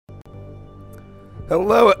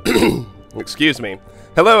Hello, excuse me.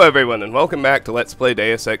 Hello everyone, and welcome back to Let's Play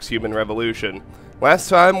Deus Ex Human Revolution. Last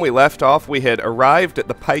time we left off, we had arrived at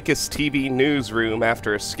the Picus TV newsroom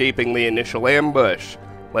after escaping the initial ambush.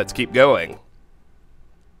 Let's keep going.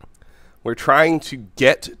 We're trying to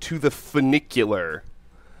get to the funicular,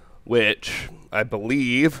 which I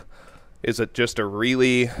believe is just a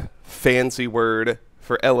really fancy word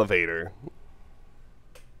for elevator.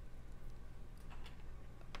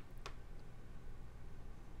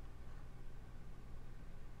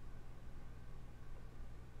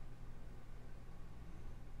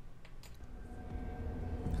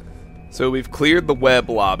 So we've cleared the web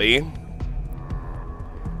lobby.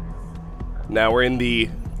 Now we're in the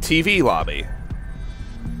TV lobby,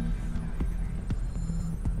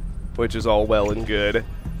 which is all well and good.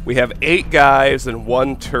 We have 8 guys and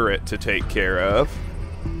 1 turret to take care of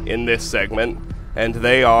in this segment, and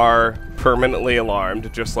they are permanently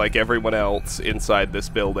alarmed, just like everyone else inside this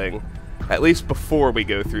building, at least before we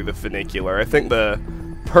go through the funicular. I think the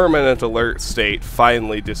permanent alert state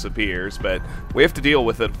finally disappears, but we have to deal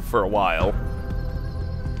with it for a while.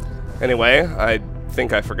 Anyway, I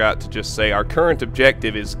think I forgot to just say our current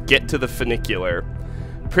objective is get to the funicular.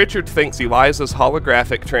 Pritchard thinks Eliza's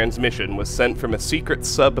holographic transmission was sent from a secret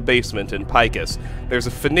sub-basement in Picus. There's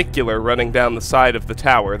a funicular running down the side of the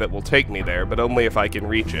tower that will take me there, but only if I can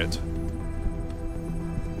reach it.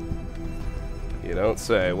 You don't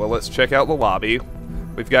say. Well, let's check out the lobby.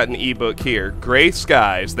 We've got an ebook here. Gray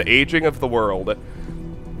Skies, The Aging of the World.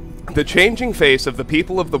 The changing face of the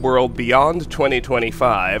people of the world beyond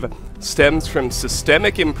 2025 stems from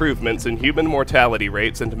systemic improvements in human mortality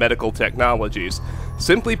rates and medical technologies.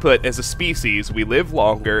 Simply put, as a species, we live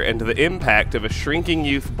longer, and the impact of a shrinking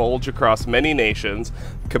youth bulge across many nations,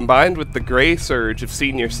 combined with the gray surge of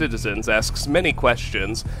senior citizens, asks many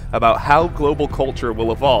questions about how global culture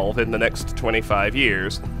will evolve in the next 25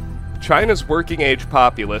 years. China's working-age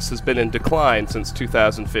populace has been in decline since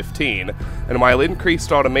 2015, and while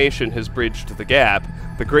increased automation has bridged the gap,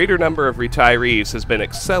 the greater number of retirees has been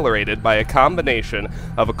accelerated by a combination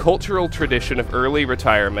of a cultural tradition of early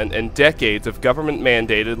retirement and decades of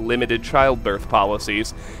government-mandated limited childbirth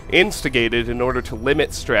policies, instigated in order to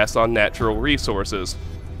limit stress on natural resources.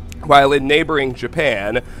 While in neighboring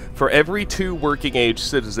Japan, for every 2 working-age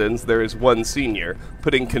citizens there is 1 senior,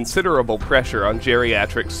 putting considerable pressure on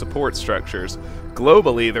geriatric support structures.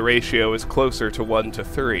 Globally, the ratio is closer to 1 to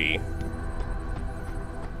 3.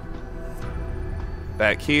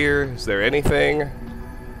 Back here, is there anything?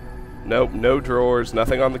 Nope, no drawers,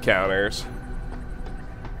 nothing on the counters.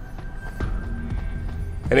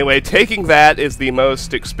 Anyway, taking that is the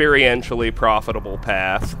most experientially profitable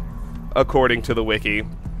path, according to the wiki,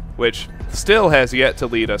 which still has yet to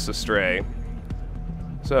lead us astray.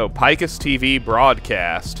 So, Picus TV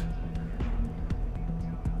broadcast.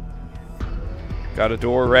 Got a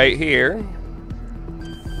door right here.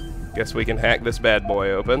 Guess we can hack this bad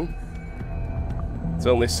boy open. It's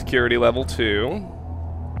only security level 2.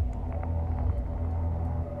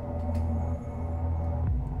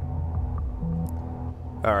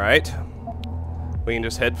 Alright. We can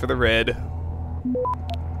just head for the red.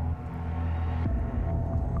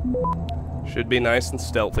 Should be nice and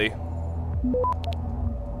stealthy.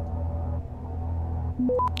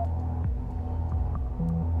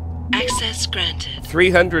 Access granted.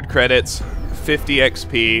 300 credits, 50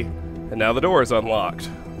 XP, and now the door is unlocked.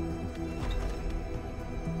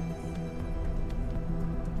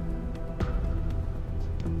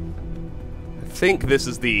 I think this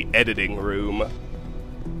is the editing room.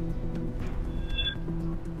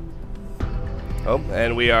 Oh,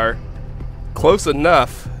 and we are close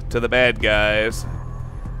enough to the bad guys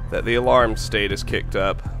that the alarm state is kicked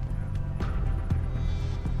up.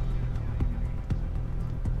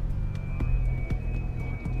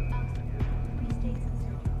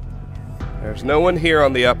 There's no one here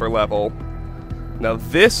on the upper level. Now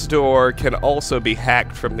this door can also be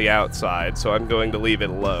hacked from the outside, so I'm going to leave it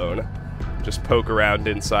alone. Just poke around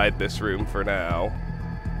inside this room for now.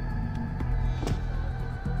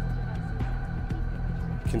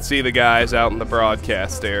 You can see the guys out in the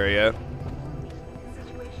broadcast area.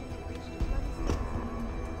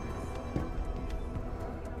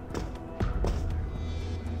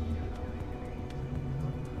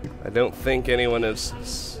 I don't think anyone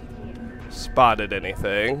has spotted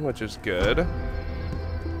anything, which is good.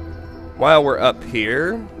 While we're up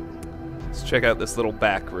here, let's check out this little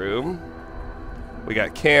back room. We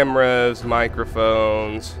got cameras,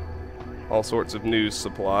 microphones, all sorts of news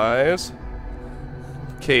supplies.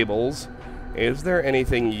 Cables. Is there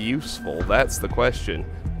anything useful? That's the question.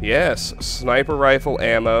 Yes, sniper rifle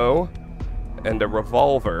ammo and a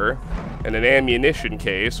revolver. and an ammunition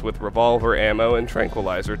case with revolver ammo and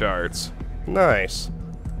tranquilizer darts. Nice.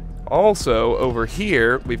 Also, over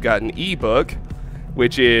here, we've got an ebook,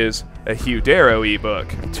 which is a Hugh Darrow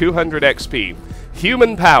ebook, 200 XP.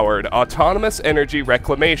 Human-Powered Autonomous Energy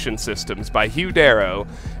Reclamation Systems by Hugh Darrow,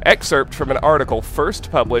 excerpt from an article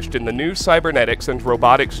first published in the New Cybernetics and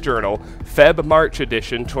Robotics Journal, Feb-March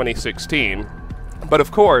edition 2016. But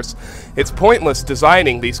of course, it's pointless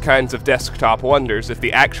designing these kinds of desktop wonders if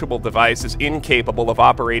the actual device is incapable of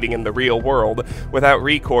operating in the real world without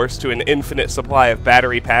recourse to an infinite supply of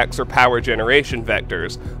battery packs or power generation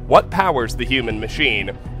vectors. What powers the human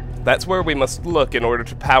machine? That's where we must look in order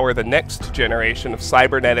to power the next generation of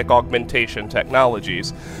cybernetic augmentation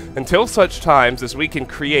technologies. Until such times as we can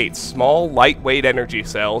create small, lightweight energy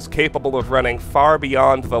cells capable of running far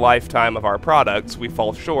beyond the lifetime of our products, we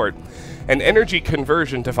fall short. An energy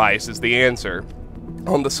conversion device is the answer.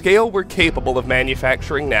 On the scale we're capable of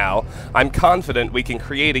manufacturing now, I'm confident we can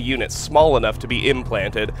create a unit small enough to be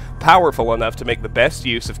implanted, powerful enough to make the best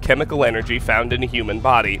use of chemical energy found in a human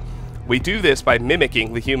body. We do this by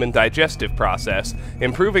mimicking the human digestive process,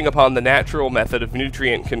 improving upon the natural method of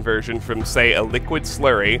nutrient conversion from, say, a liquid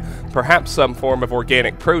slurry, perhaps some form of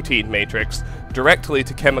organic protein matrix, directly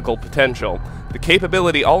to chemical potential. The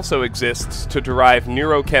capability also exists to derive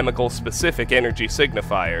neurochemical-specific energy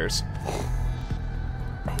signifiers.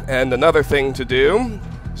 And another thing to do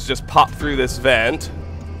is just pop through this vent,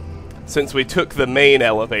 since we took the main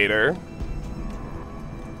elevator.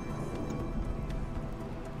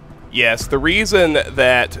 Yes, the reason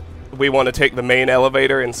that we want to take the main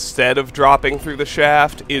elevator instead of dropping through the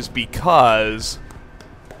shaft is because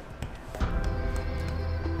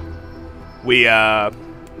we want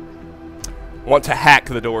to hack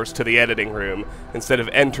the doors to the editing room instead of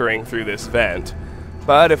entering through this vent.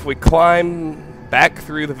 But if we climb back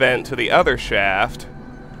through the vent to the other shaft,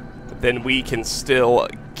 then we can still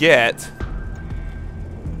get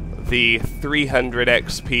the 300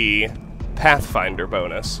 XP Pathfinder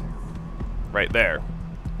bonus. Right there.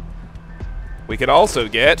 We can also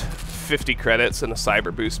get 50 credits in a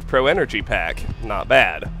Cyber Boost Pro Energy Pack. Not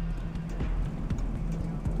bad.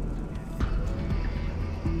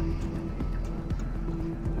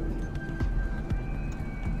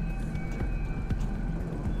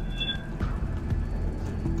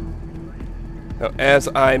 Now, as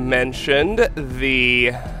I mentioned,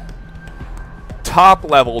 the top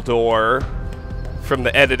level door from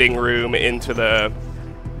the editing room into the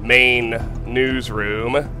main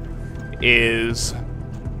newsroom is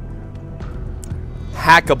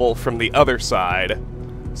hackable from the other side,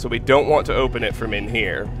 so we don't want to open it from in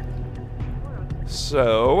here.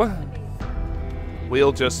 So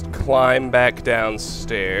we'll just climb back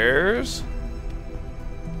downstairs.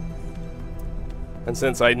 And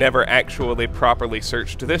since I never actually properly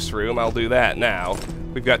searched this room, I'll do that now.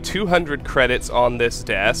 We've got 200 credits on this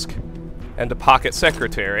desk and a pocket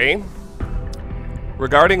secretary.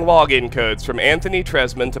 Regarding login codes from Anthony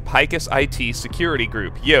Tresman to Picus IT Security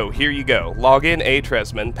Group. Yo, here you go. Login A.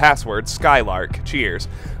 Tresman, password Skylark. Cheers.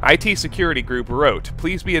 IT Security Group wrote,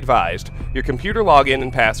 please be advised, your computer login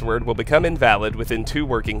and password will become invalid within 2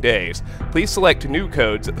 working days. Please select new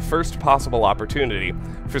codes at the first possible opportunity.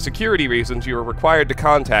 For security reasons, you are required to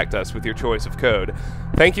contact us with your choice of code.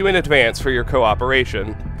 Thank you in advance for your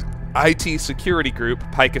cooperation. IT Security Group,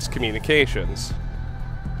 Picus Communications.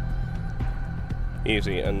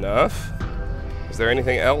 Easy enough. Is there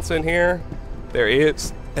anything else in here? There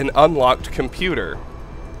is an unlocked computer.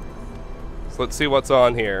 So let's see what's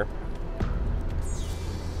on here.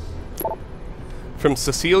 From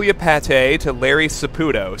Cecilia Pate to Larry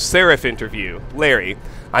Saputo, Seraph interview. Larry,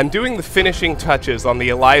 I'm doing the finishing touches on the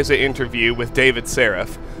Eliza interview with David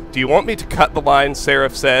Seraph. Do you want me to cut the line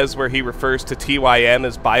Seraph says where he refers to TYM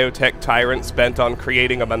as biotech tyrants bent on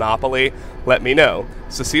creating a monopoly? Let me know.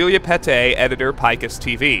 Cecilia Pate, editor, Picus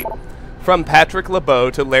TV. From Patrick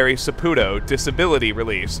LeBeau to Larry Saputo, disability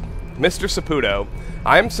release. Mr. Saputo,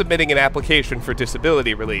 I am submitting an application for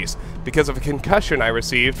disability release because of a concussion I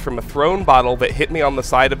received from a thrown bottle that hit me on the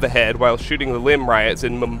side of the head while shooting the limb riots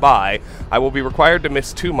in Mumbai. I will be required to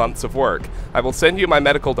miss 2 months of work. I will send you my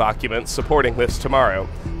medical documents supporting this tomorrow.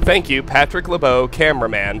 Thank you, Patrick LeBeau,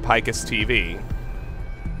 cameraman, Picus TV.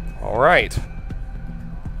 Alright.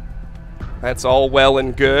 That's all well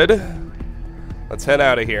and good. Let's head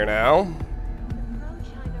out of here now.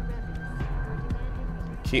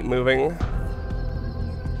 Keep moving.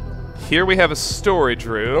 Here we have a storage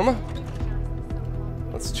room.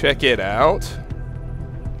 Let's check it out.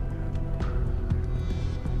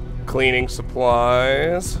 Cleaning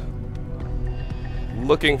supplies.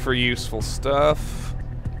 Looking for useful stuff.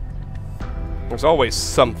 There's always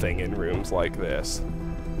something in rooms like this.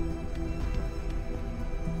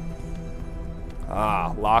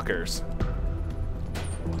 Ah, lockers.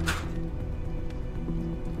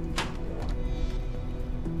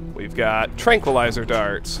 We've got tranquilizer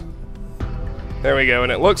darts. There we go,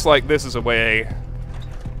 and it looks like this is a way...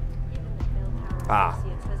 Ah.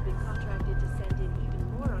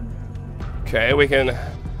 Okay, we can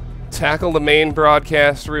tackle the main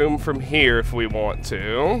broadcast room from here if we want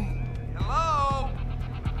to. Hello?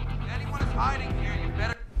 Anyone is hiding here, you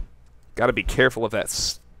better... Gotta be careful of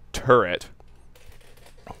that turret.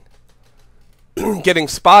 Getting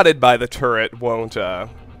spotted by the turret won't,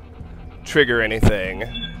 trigger anything.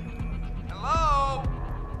 Hello?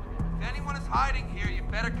 If anyone is hiding here, you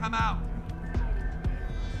better come out.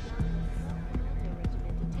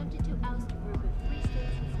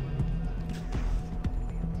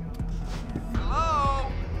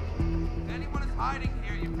 Hello? If anyone is hiding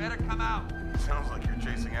here, you better come out. Sounds like you're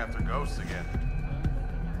chasing after ghosts again.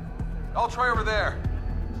 I'll try over there.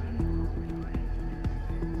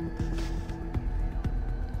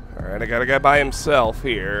 Alright, I got a guy by himself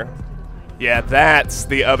here. Yeah, that's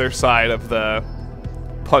the other side of the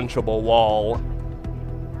punchable wall.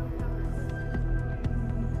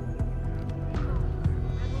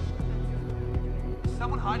 Is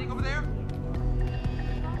someone hiding over there?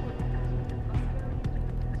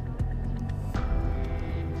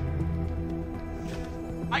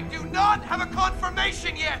 I do not have a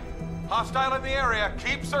confirmation yet! Hostile in the area.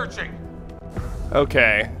 Keep searching.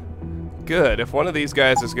 Okay. Good. If one of these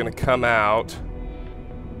guys is gonna come out...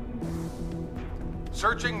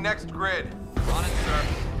 Searching next grid. On it, sir.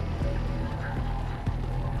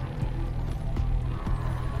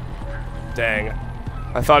 Dang.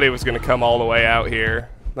 I thought he was gonna come all the way out here.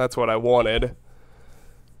 That's what I wanted.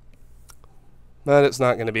 But it's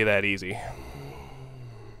not gonna be that easy.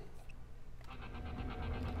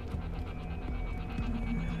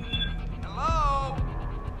 Hello?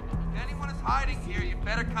 If anyone is hiding here, you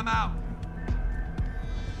better come out.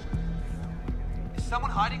 Is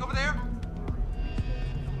someone hiding over there?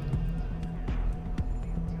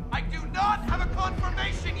 I do not have a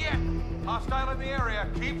confirmation yet! Hostile in the area.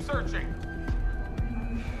 Keep searching.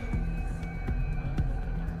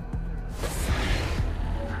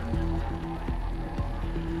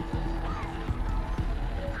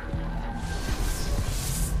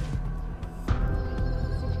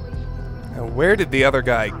 Now, where did the other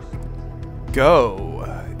guy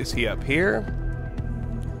go? Is he up here?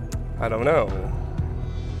 I don't know.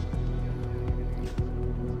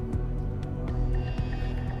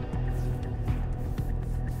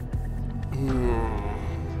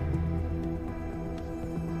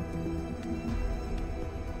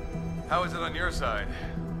 How is it on your side?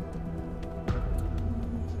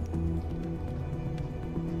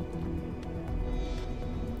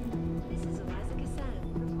 This is Eliza Cassan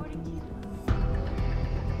reporting to you.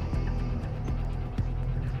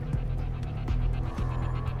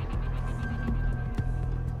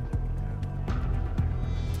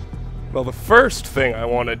 Well, the first thing I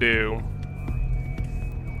want to do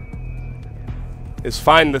is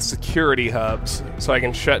find the security hubs so I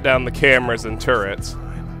can shut down the cameras and turrets.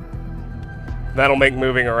 That'll make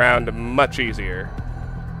moving around much easier.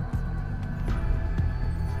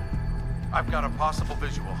 I've got a possible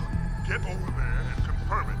visual. Get over there and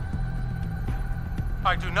confirm it.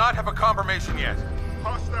 I do not have a confirmation yet.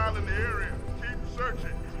 Hostile in the area. Keep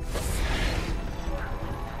searching.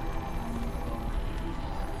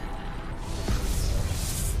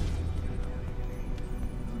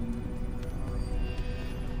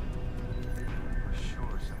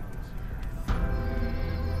 Sure, someone's here.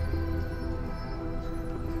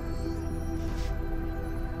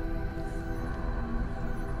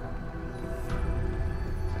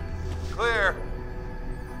 Clear.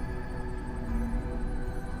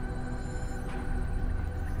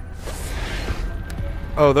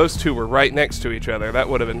 Oh, those two were right next to each other. That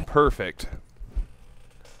would have been perfect.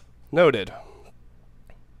 Noted.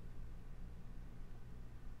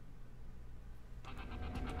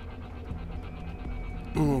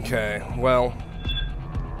 Okay, well,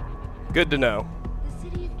 good to know. The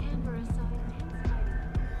city of Canberra saw intense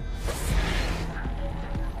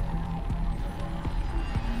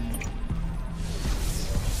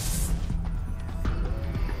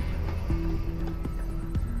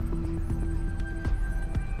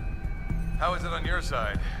How is it on your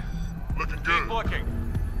side? Looking Keep good. looking.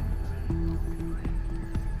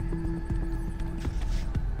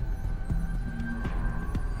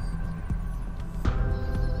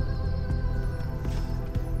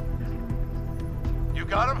 You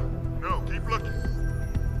got him? No, keep looking.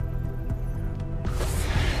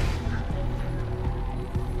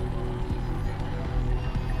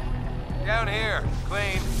 Down here.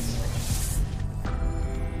 Clean.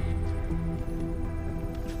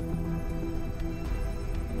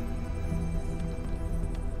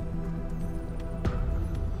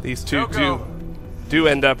 These two Go. do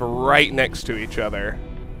end up right next to each other,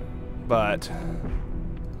 but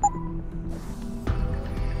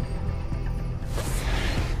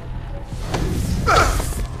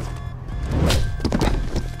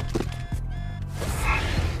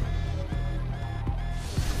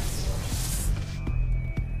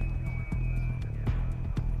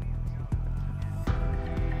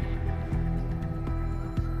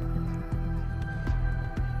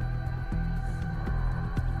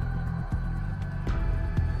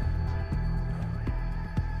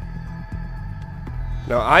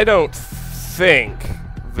no, I don't think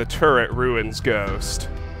the turret ruins Ghost.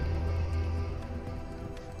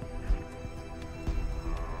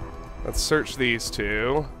 Let's search these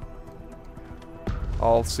two.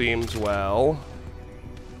 All seems well.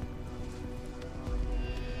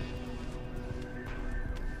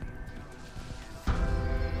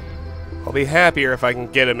 I'll be happier if I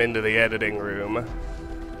can get him into the editing room.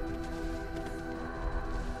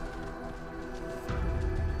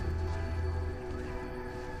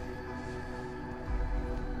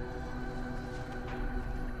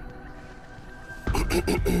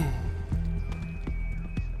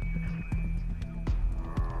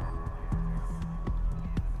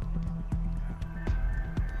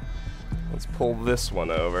 Let's pull this one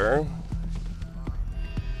over.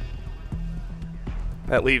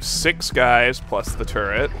 That leaves 6 guys plus the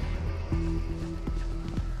turret.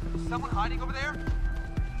 Is someone hiding over there?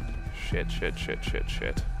 Shit.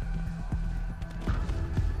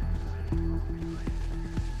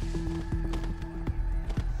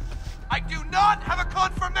 I do not have a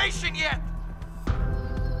confirmation yet!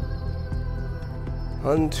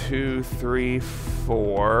 1, 2, 3,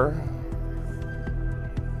 4.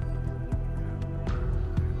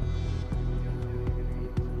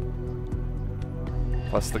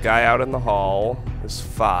 Plus the guy out in the hall is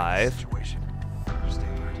 5. Situation. Stay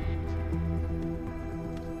alert.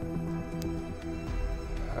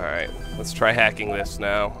 Alright, let's try hacking this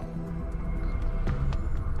now.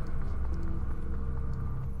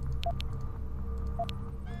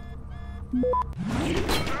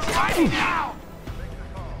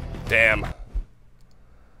 Damn.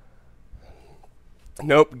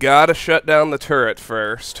 Nope, gotta shut down the turret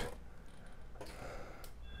first.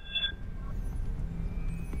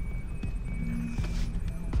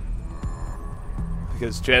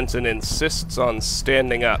 Because Jensen insists on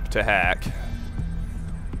standing up to hack.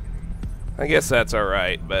 I guess that's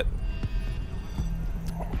alright, but...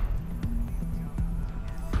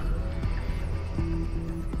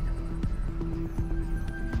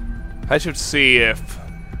 I should see if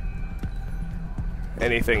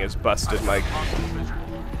anything has busted my...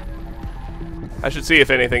 I should see if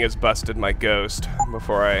anything has busted my ghost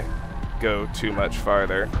before I go too much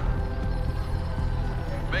farther.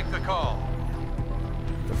 Make the call.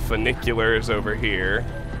 The funicular is over here.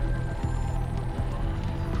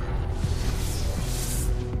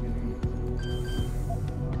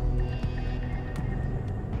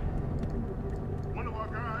 One of our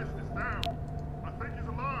guys is down. I think he's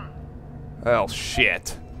alive. Oh,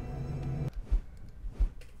 shit.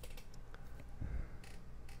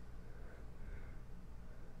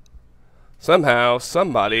 Somehow,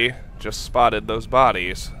 somebody just spotted those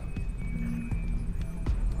bodies.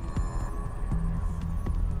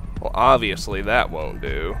 Well, obviously that won't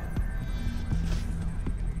do.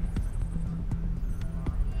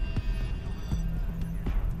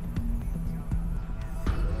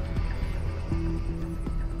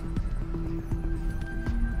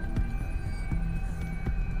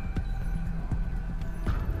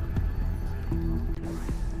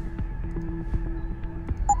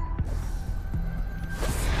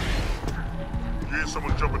 You hear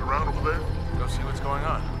someone jumping around over there? Go see what's going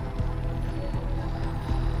on.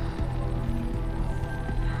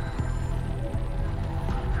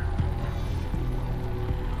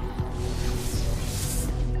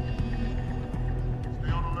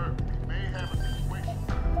 Stay on alert. We may have a situation.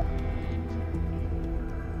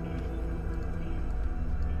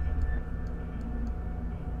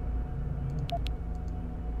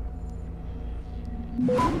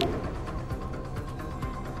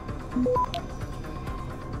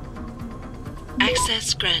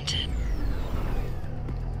 Access granted.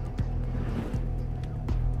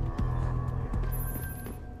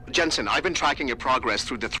 Jensen, I've been tracking your progress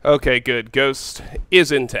through the... Okay, good. Ghost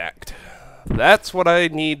is intact. That's what I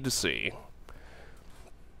need to see.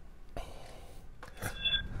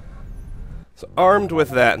 So, armed with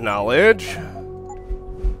that knowledge,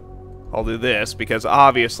 I'll do this because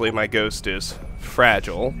obviously my ghost is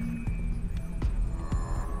fragile.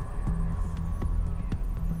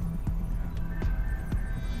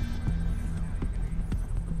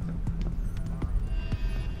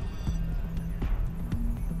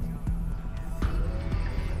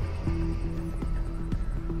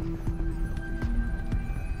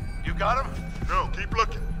 You got him? No, keep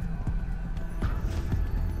looking.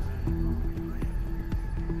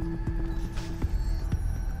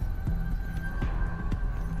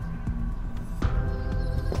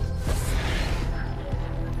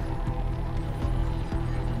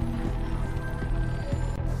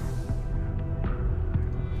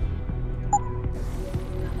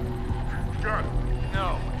 Got it.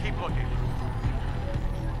 No, keep looking.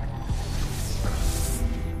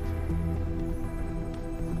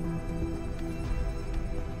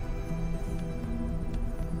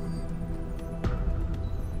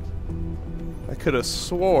 I could have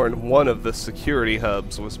sworn one of the security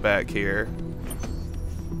hubs was back here.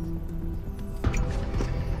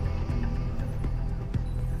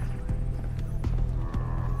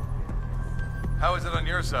 How is it on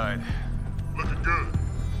your side? Looking good.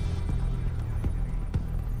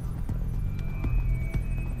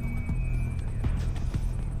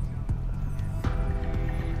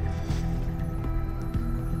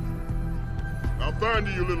 I'll find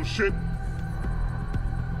you, you little shit.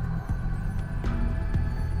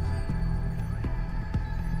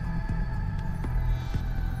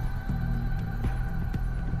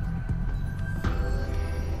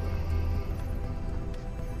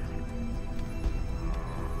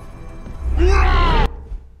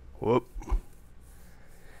 Whoop.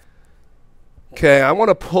 Okay, I want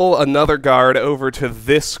to pull another guard over to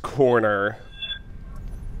this corner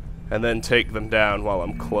and then take them down while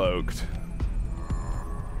I'm cloaked.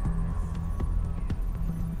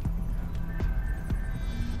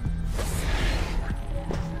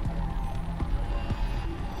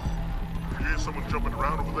 You hear someone jumping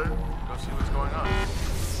around over there? Go see what's going on.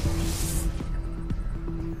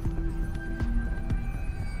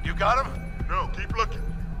 You got him? No, keep looking.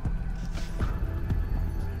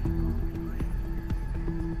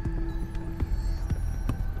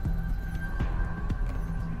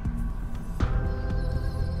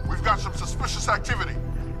 We've got some suspicious activity.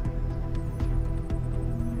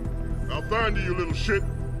 I'll find you, you little shit.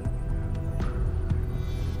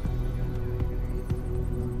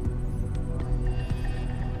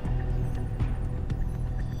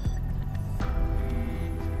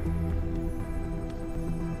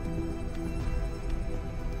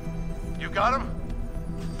 You got him?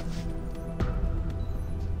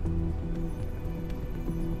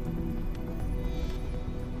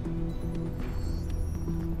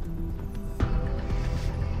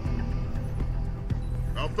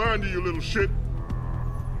 I'll find you, you little shit.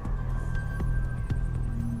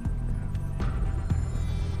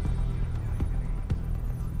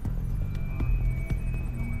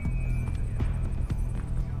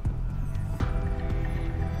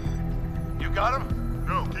 You got him?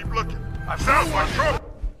 No, keep looking. I Sounds found like one. trouble.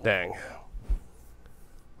 Dang.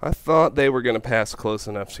 I thought they were going to pass close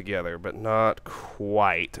enough together, but not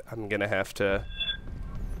quite. I'm going to have to...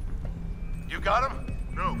 You got him?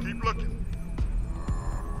 No, keep looking.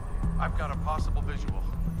 I've got a possible visual.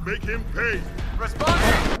 Make him pay.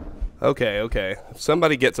 Responding! Okay, okay. If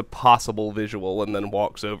somebody gets a possible visual and then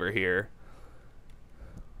walks over here,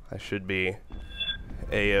 I should be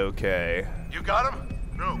A-okay. You got him?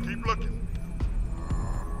 No, keep looking.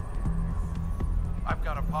 I've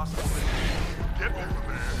got a possible visual. Get over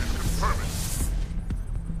there and confirm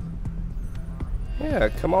it. Yeah,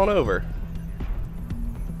 come on over.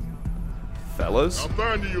 Fellas? I'll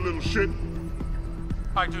find you, you little shit.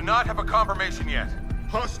 I do not have a confirmation yet.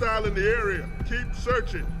 Hostile in the area. Keep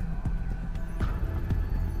searching.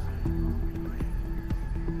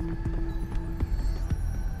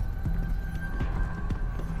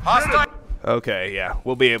 Hostile! Okay, yeah,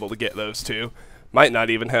 we'll be able to get those two. Might not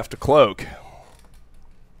even have to cloak.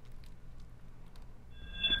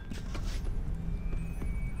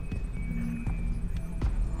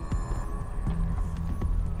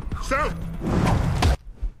 South.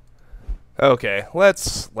 Okay,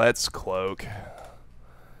 let's cloak.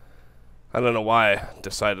 I don't know why I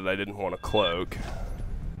decided I didn't want to cloak.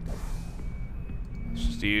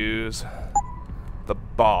 Just use the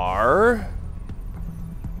bar.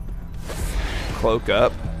 Cloak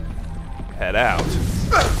up. Head out.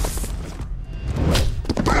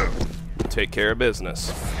 Take care of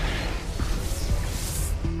business.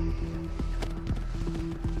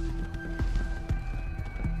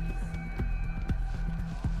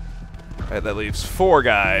 Alright, that leaves 4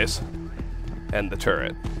 guys and the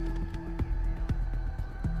turret.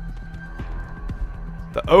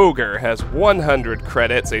 The Ogre has 100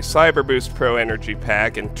 credits, a Cyber Boost Pro Energy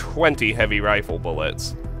Pack, and 20 heavy rifle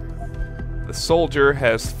bullets. The Soldier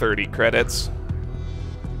has 30 credits.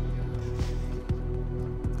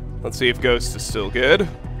 Let's see if Ghost is still good.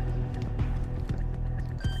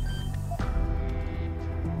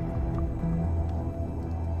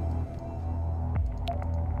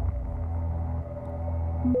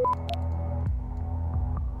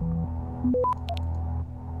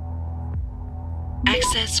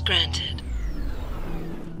 Access granted.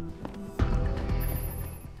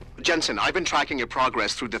 Jensen, I've been tracking your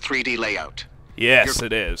progress through the 3D layout. Yes,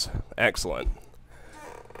 it is. Excellent.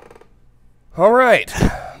 Alright.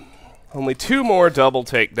 Only 2 more double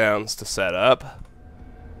takedowns to set up.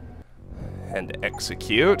 And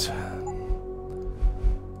execute.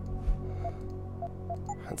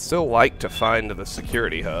 I'd still like to find the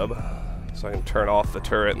security hub, so I can turn off the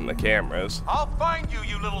turret and the cameras. I'll find you,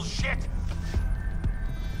 you little shit!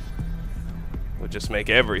 Would just make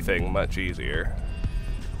everything much easier.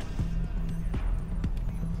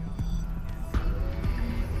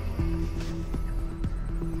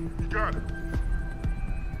 You got it.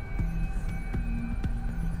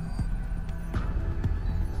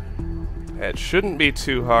 It shouldn't be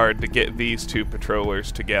too hard to get these 2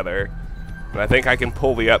 patrollers together. And I think I can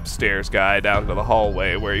pull the upstairs guy down to the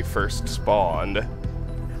hallway where he first spawned.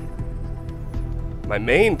 My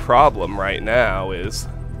main problem right now is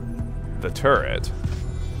the turret.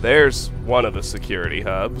 There's one of the security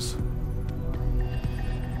hubs.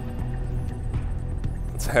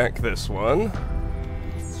 Let's hack this one.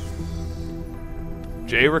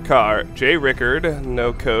 J. Rickard,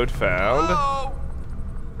 no code found. Hello?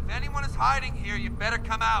 If anyone is hiding here, you better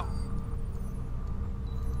come out.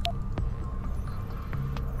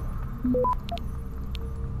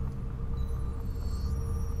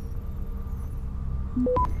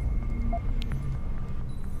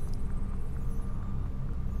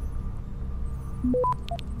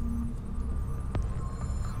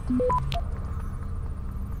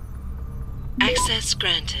 Access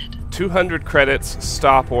granted. 200 credits,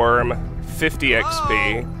 stopworm, 50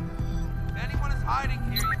 XP. If anyone is hiding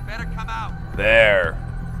here, you better come out. There.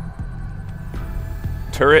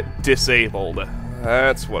 Turret disabled.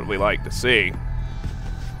 That's what we like to see.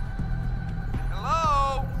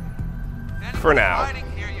 Hello? If anyone For is now.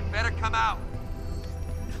 hiding here, you better come out.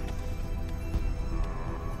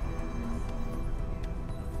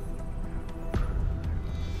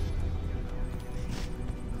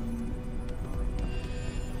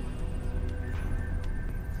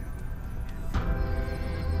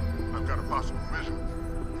 I've got a possible visual.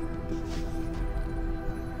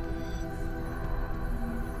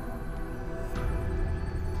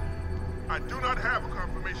 I do not have a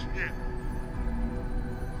confirmation yet.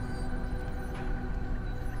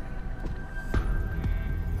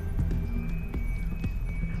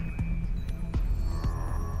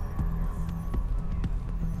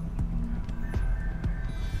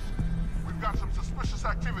 We've got some suspicious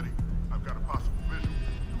activity. I've got a possible visual.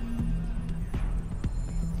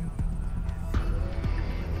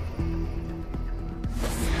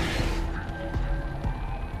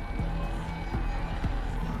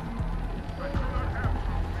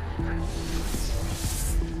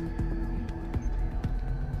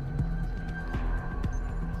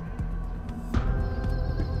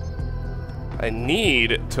 I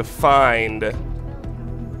need to find... We've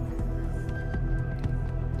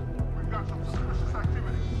got some suspicious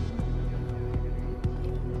activity.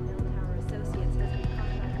 Tower Associates has been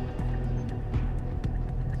contacted.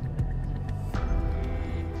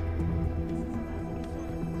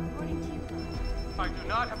 According to you, I do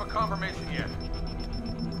not have a confirmation yet.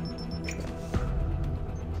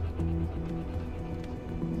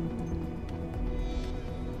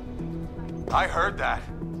 I heard that.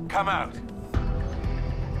 Come out.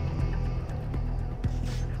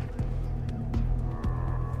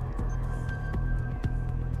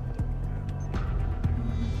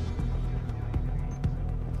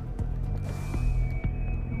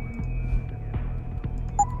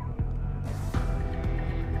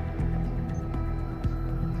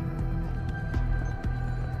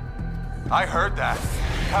 I heard that.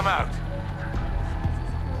 Come out.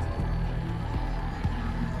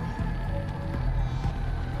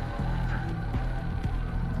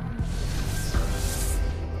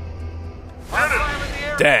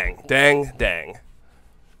 Dang, dang, dang.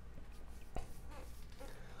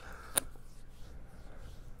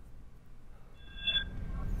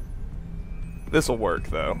 This'll work,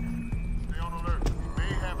 though. Stay on alert. We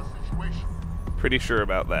may have a situation. Pretty sure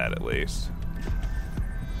about that, at least.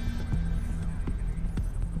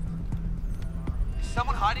 Is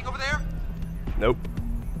someone hiding over there? Nope.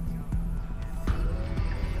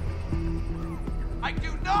 I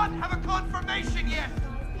do not have a confirmation yet!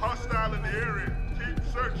 Hostile in the area. Keep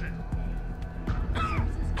searching.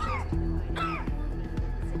 Sources close to the fight inform me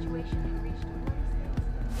that the situation had reached a bloody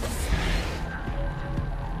standstill.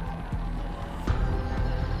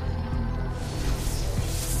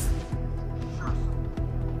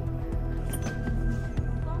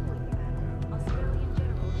 Following the battle, Australian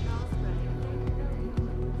General Charles Gray thanked the Belgian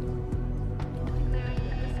people, declaring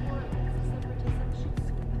that this war against separatism should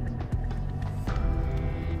soon end.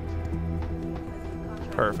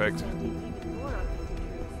 Perfect. Even more authentic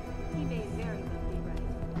truths, he may very well be right.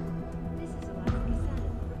 This is Alaska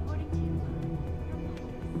Senate reporting to you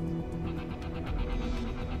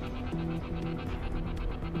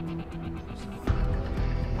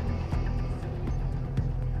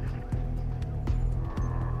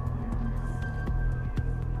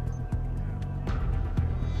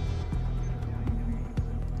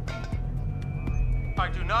I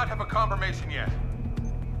do not have a confirmation yet.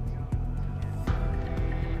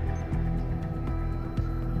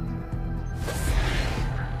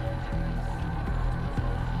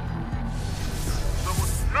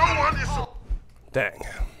 No one is. Dang.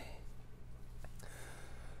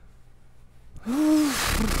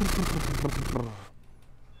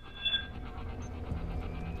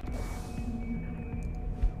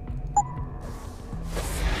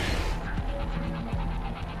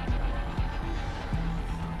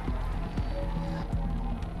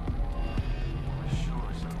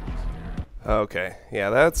 Okay, yeah,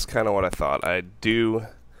 that's kind of what I thought. I do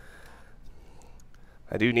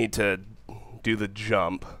need to do the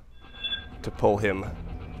jump to pull him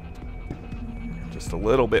just a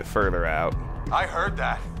little bit further out. I heard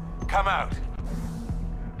that. Come out.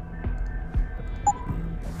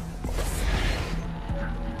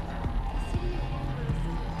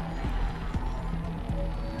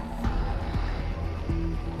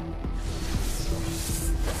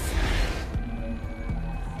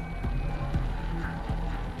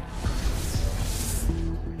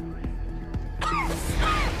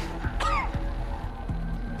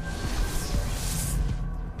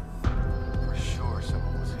 For sure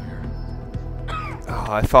someone was here. Oh,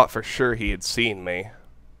 I thought for sure he had seen me.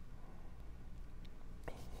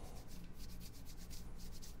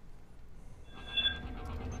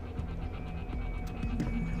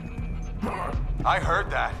 I heard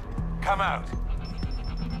that. Come out.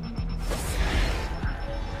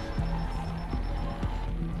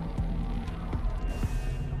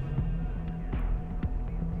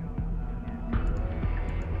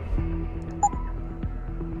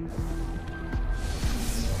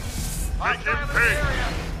 Make him pay.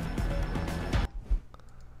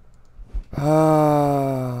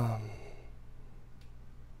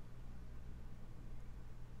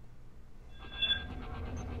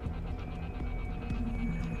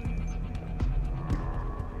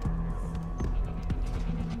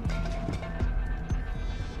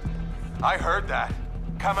 I heard that.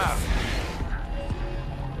 Come out.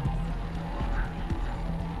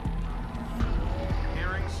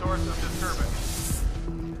 Hearing source of disturbance.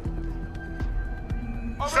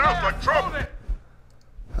 Over Sounds there. like trouble. Hold it.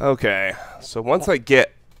 Okay, so once I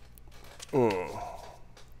get...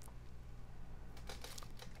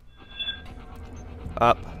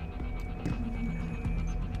 Up.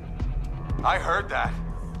 I heard that.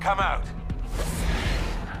 Come out.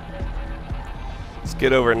 Let's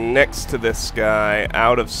get over next to this guy,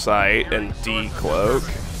 out of sight, and decloak.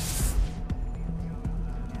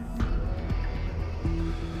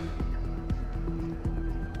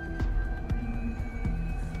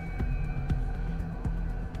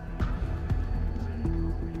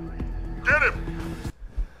 Get him.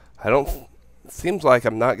 I don't... It seems like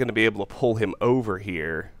I'm not going to be able to pull him over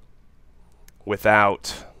here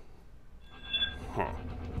without...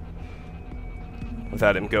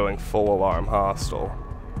 without him going full alarm hostile.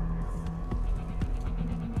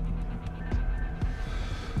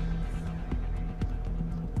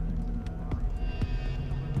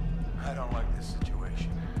 I don't like this situation.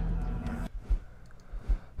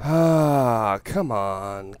 Ah, come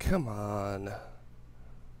on, come on.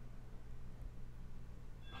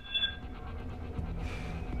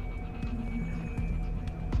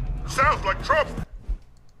 Sounds like trouble.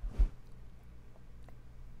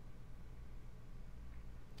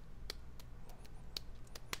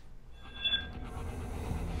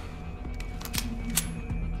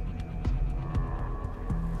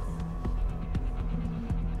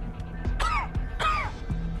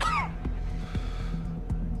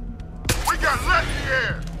 We got lead in the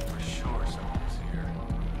air. For sure someone was here.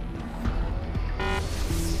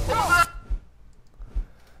 Over there.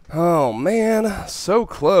 Oh man, so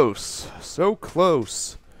close, so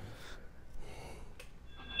close.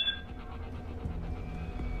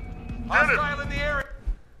 Hostile in the area.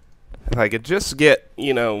 If I could just get,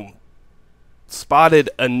 you know, spotted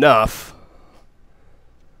enough.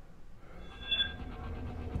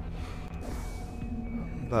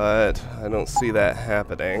 But I don't see that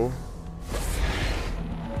happening.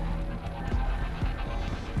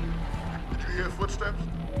 Did you hear footsteps?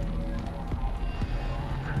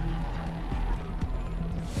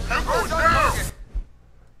 You're going down!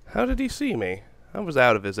 How did he see me? I was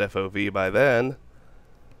out of his FOV by then.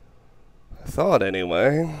 I thought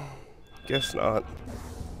anyway. Guess not.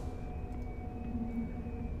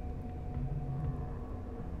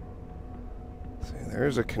 See,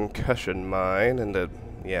 there's a concussion mine, and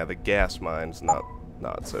yeah, the gas mine's not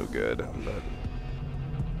so good, but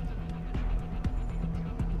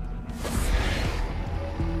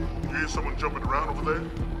You hear someone jumping around over there?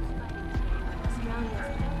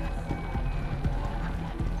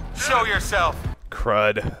 Show yourself.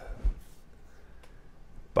 crud.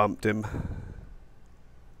 Bumped him.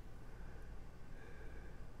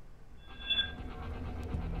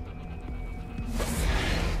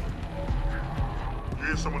 You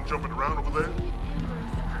hear someone jumping around over there?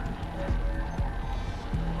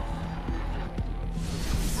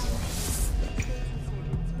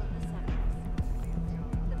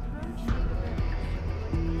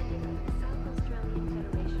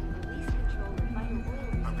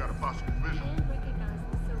 I've got a possible vision.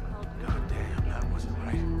 God damn, that wasn't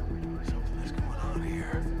right. Something is going on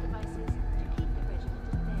here.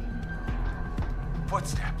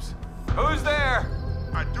 Footsteps. Who's there?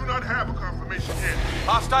 I do not have a confirmation yet.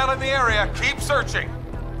 Hostile in the area. Keep searching.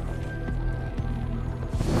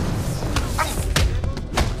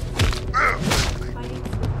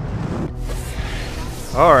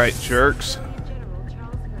 Alright, jerks.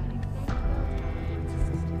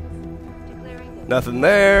 Nothing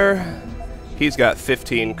there. He's got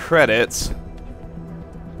 15 credits.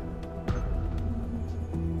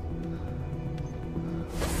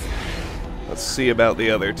 Let's see about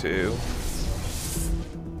the other two.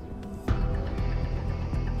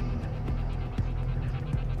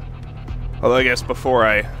 Although I guess before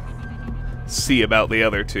I see about the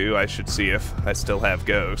other two, I should see if I still have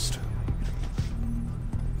Ghost.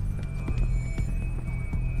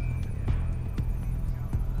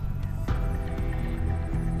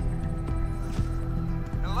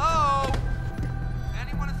 Hello? If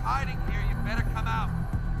anyone is hiding here, you better come out.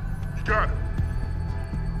 You got it.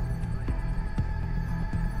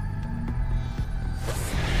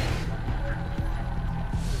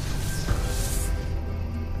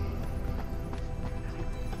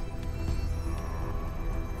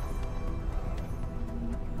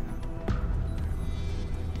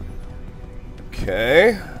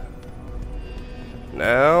 Okay.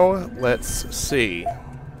 Now, let's see.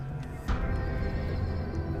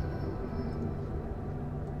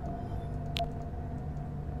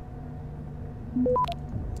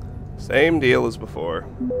 Same deal as before.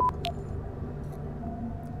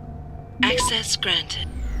 Access granted.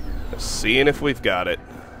 Just seeing if we've got it.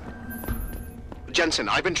 Jensen,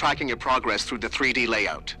 I've been tracking your progress through the 3D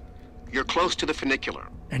layout. You're close to the funicular.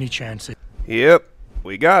 Any chance it... Yep,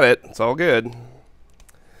 we got it. It's all good.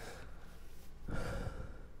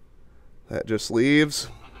 That just leaves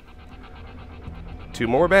 2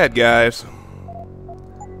 more bad guys.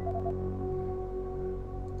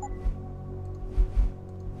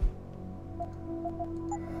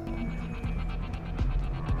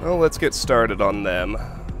 Well, let's get started on them.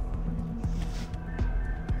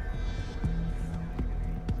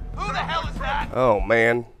 Who the hell is that? Oh,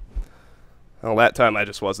 man. Well, that time I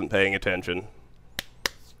just wasn't paying attention.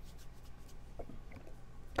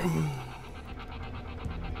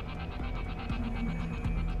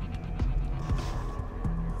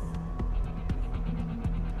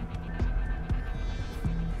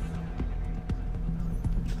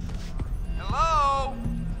 Hello?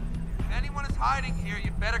 If anyone is hiding here,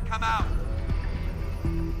 you better come out.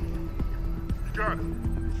 You got it.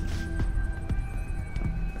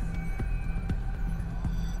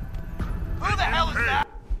 Who the hell is that?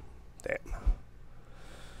 Damn.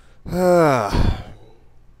 Ah.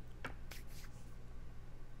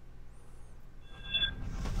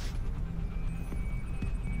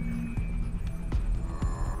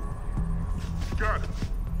 You got it.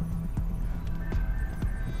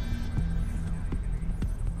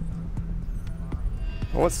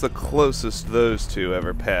 What's the closest those two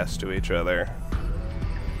ever passed to each other?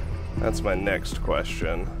 That's my next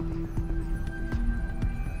question.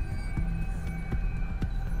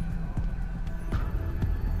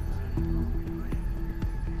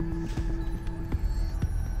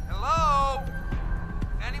 Hello?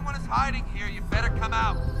 If anyone is hiding here, you better come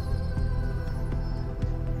out.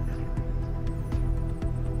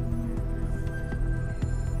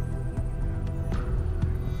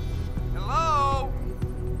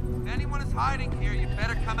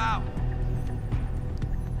 out.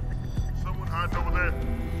 Someone hiding over there.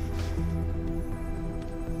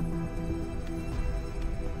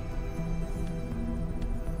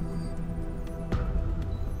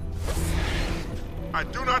 I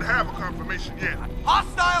do not have a confirmation yet.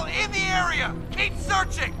 Hostile in the area! Keep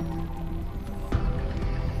searching!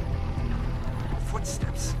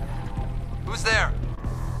 Footsteps. Who's there?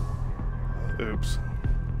 Oops.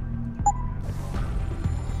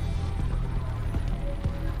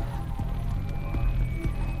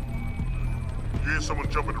 You hear someone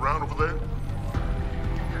jumping around over there?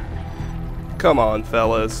 Come on,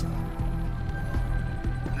 fellas.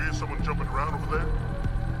 You hear someone jumping around over there?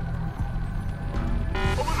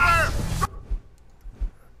 Over there!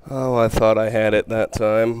 Oh, I thought I had it that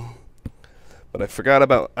time. But I forgot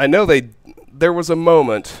about... I know there was a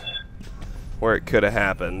moment where it could have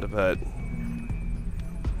happened, but...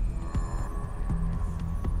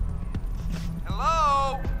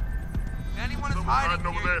 Hello? If anyone is Someone hiding hiding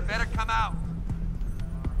over here, you there. better come out.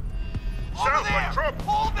 Sounds Over like there! trouble.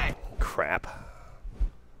 Hold it! Crap.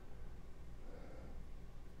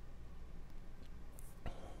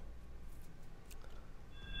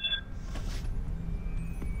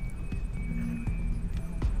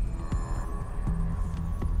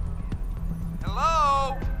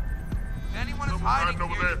 Hello? If anyone is Someone hiding hiding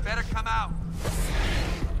over here, you there. better come out.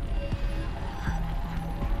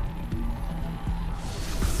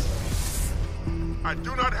 I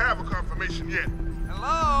do not have a confirmation yet.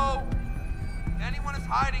 Hello? If anyone is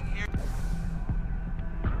hiding here,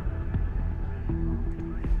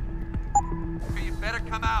 you better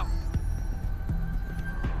come out.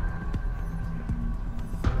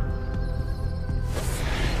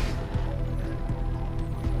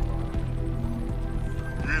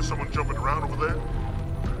 You hear someone jumping around over there?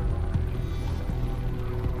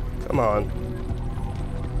 Come on.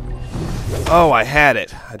 Oh, I had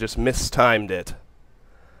it. I just mistimed it.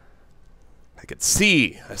 I could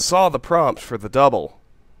see. I saw the prompt for the double.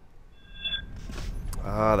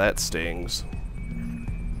 Ah, that stings.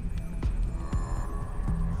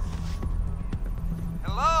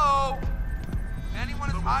 Hello? If anyone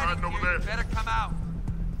is Someone hiding hiding over here, you there. better come out.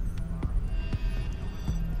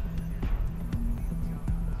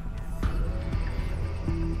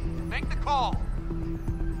 Make the call.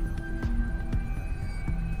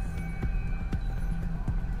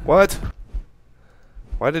 What?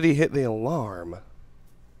 Why did he hit the alarm?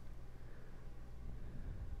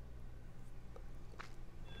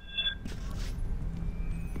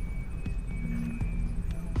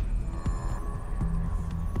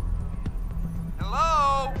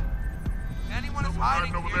 Hello? If anyone is Someone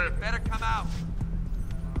hiding hiding over here, you there. better come out.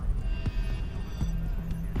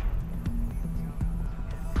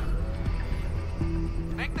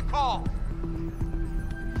 Make the call.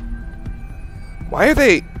 Why are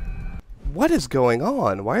they... What is going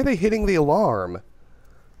on? Why are they hitting the alarm?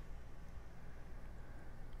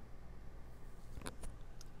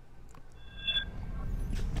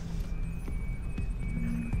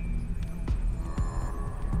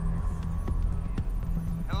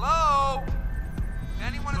 Hello? If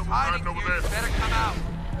anyone is Someone hiding hiding over here, you there. better come out.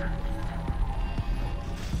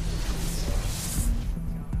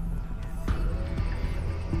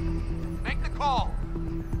 Make the call.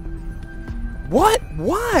 What?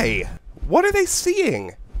 Why? What are they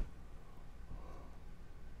seeing?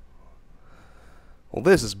 Well,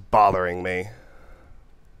 this is bothering me.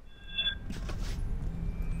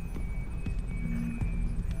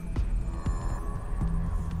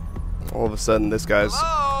 All of a sudden, this guy's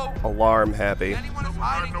Hello? alarm happy. If anyone is Someone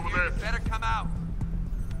hiding hiding over here, you there. better come out.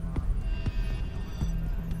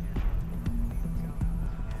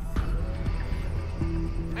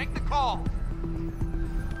 Make the call.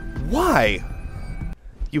 Why?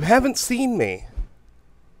 You haven't seen me.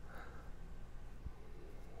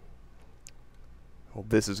 Well,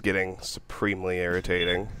 this is getting supremely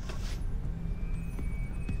irritating.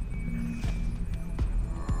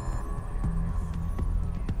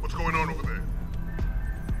 What's going on over there?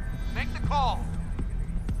 Make the call.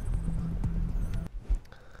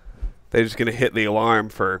 They just gonna hit the alarm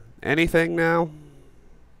for anything now?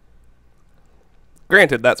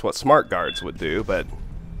 Granted, that's what smart guards would do, but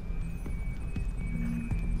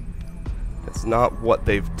it's not what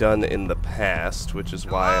they've done in the past, which is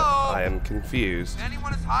why Hello? I am confused. If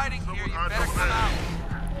anyone is hiding here, you Someone better hiding come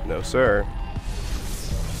over out. No, sir.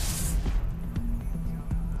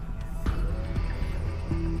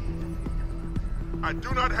 I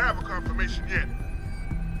do not have a confirmation yet.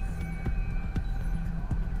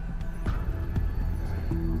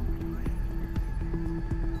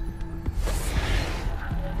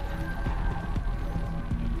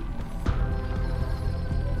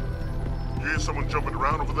 hear someone jumping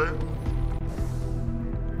around over there?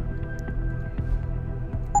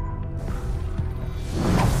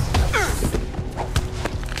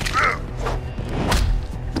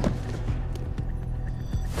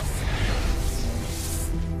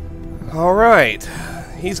 Alright,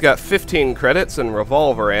 he's got 15 credits and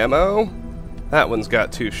revolver ammo. That one's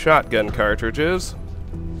got 2 shotgun cartridges.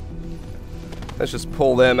 Let's just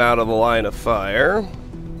pull them out of the line of fire.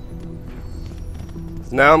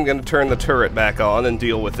 So now I'm going to turn the turret back on and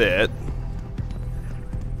deal with it.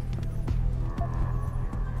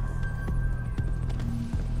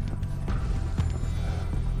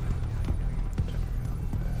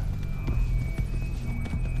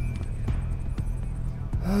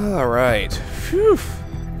 Alright. Phew.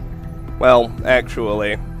 Well,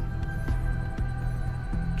 actually,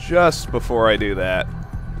 just before I do that,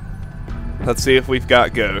 let's see if we've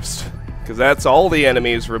got Ghost. Because that's all the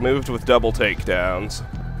enemies removed with double takedowns.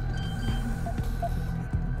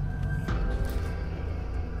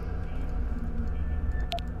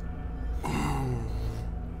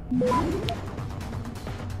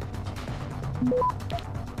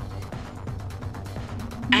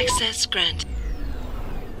 Access granted.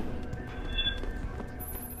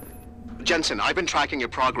 Jensen, I've been tracking your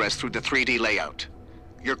progress through the 3D layout.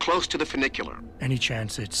 You're close to the funicular. Any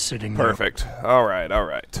chance it's sitting there? Perfect. Alright,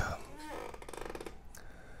 alright.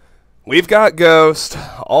 We've got Ghost.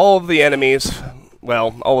 All of the enemies,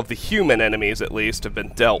 well, all of the human enemies at least, have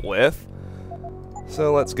been dealt with.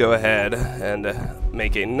 So let's go ahead and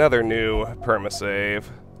make another new permasave.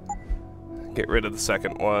 Get rid of the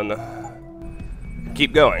second one.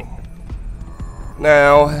 Keep going.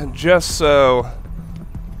 Now, just so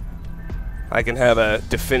I can have a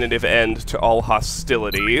definitive end to all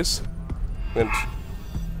hostilities, and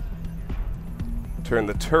turn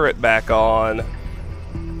the turret back on,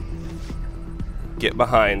 get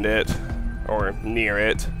behind it, or near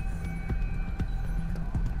it.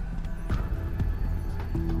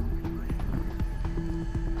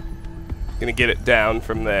 Gonna get it down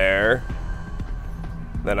from there,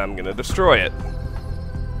 then I'm gonna destroy it.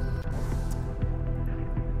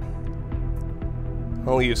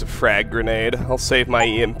 I'll use a frag grenade. I'll save my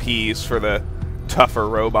EMPs for the tougher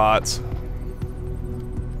robots.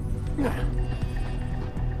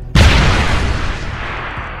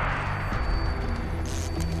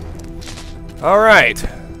 Alright.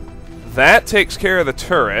 That takes care of the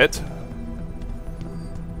turret.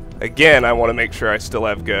 Again, I want to make sure I still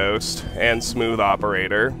have Ghost and Smooth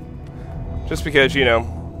Operator. Just because, you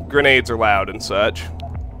know, grenades are loud and such.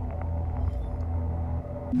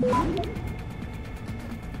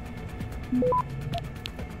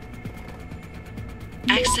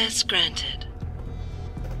 Access granted.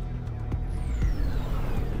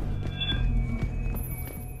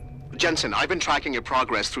 Jensen, I've been tracking your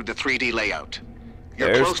progress through the 3D layout. You're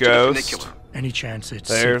There's close to the Ghost. funicular. Any chance it's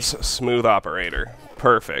There's Smooth Operator.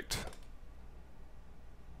 Perfect.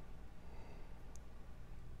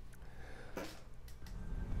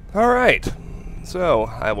 Alright. So,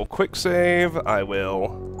 I will quick save. I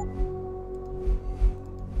will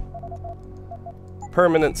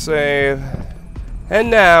permanent save. And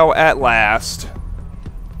now, at last,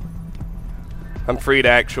 I'm free to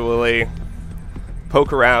actually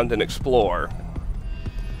poke around and explore.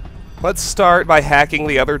 Let's start by hacking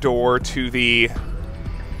the other door to the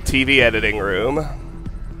TV editing room.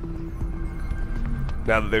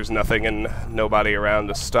 Now that there's nothing and nobody around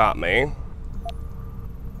to stop me.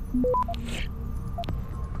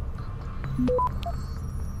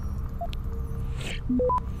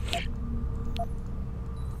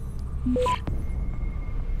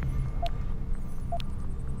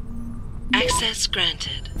 Access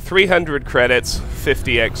granted. 300 credits,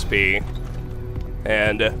 50 XP,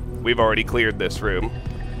 and we've already cleared this room.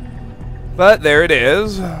 But there it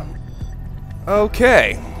is.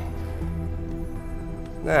 Okay.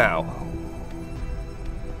 Now,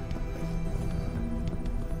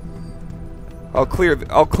 I'll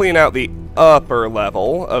clean out the upper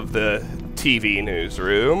level of the TV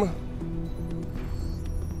newsroom.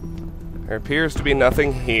 There appears to be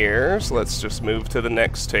nothing here, so let's just move to the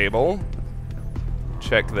next table.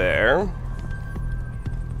 Check there.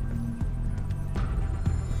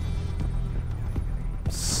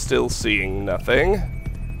 Still seeing nothing.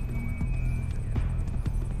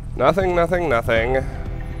 Nothing, nothing, nothing.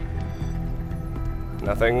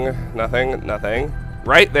 Nothing, nothing, nothing.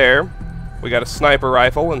 Right there, we got a sniper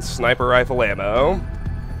rifle and sniper rifle ammo.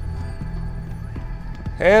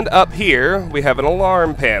 And up here, we have an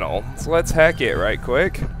alarm panel. So let's hack it right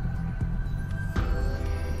quick.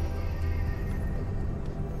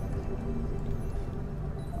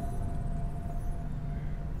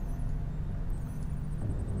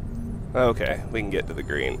 Okay, we can get to the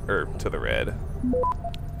green, or to the red.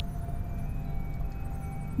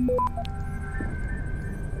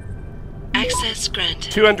 Access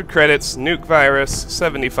granted. 200 credits, nuke virus,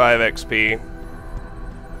 75 XP.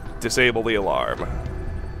 Disable the alarm.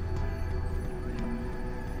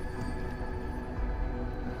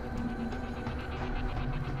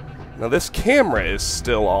 Now this camera is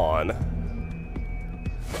still on.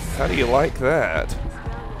 How do you like that?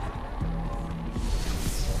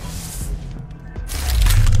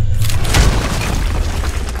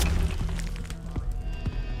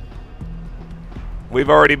 We've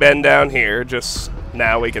already been down here, just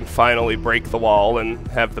now we can finally break the wall and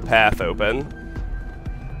have the path open.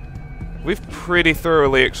 We've pretty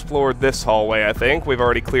thoroughly explored this hallway, I think. We've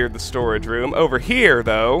already cleared the storage room. Over here,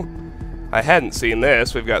 though, I hadn't seen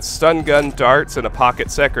this. We've got stun gun, darts, and a pocket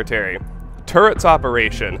secretary. Turrets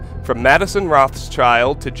operation. From Madison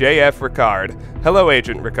Rothschild to J.F. Ricard. Hello,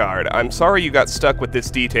 Agent Ricard. I'm sorry you got stuck with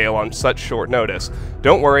this detail on such short notice.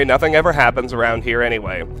 Don't worry, nothing ever happens around here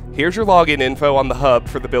anyway. Here's your login info on the hub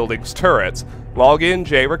for the building's turrets. Login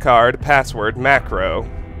J. Ricard, password macro.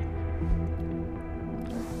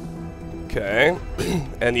 Okay.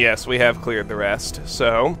 And yes, we have cleared the rest.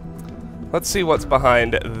 So, let's see what's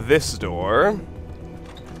behind this door.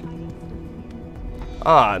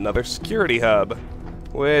 Ah, another security hub,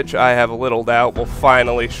 which I have a little doubt will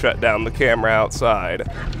finally shut down the camera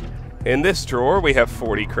outside. In this drawer, we have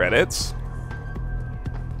 40 credits.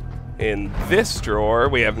 In this drawer,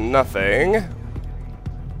 we have nothing.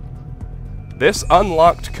 This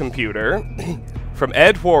unlocked computer. From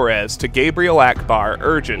Ed Juarez to Gabriel Akbar,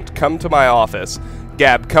 urgent, come to my office.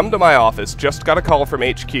 Gab, come to my office, just got a call from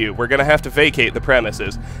HQ. We're gonna have to vacate the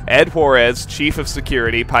premises. Ed Juarez, Chief of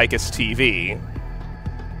Security, Picus TV.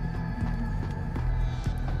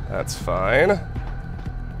 That's fine.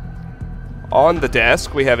 On the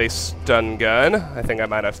desk, we have a stun gun. I think I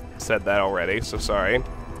might have said that already, so sorry.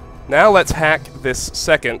 Now let's hack this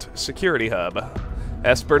second security hub.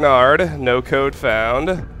 S. Bernard, no code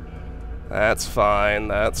found. That's fine,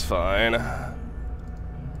 that's fine.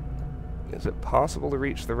 Is it possible to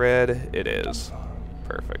reach the red? It is.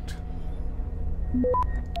 Perfect.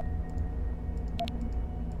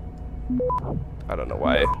 I don't know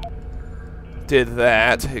why I did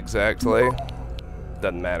that exactly.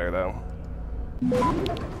 Doesn't matter though.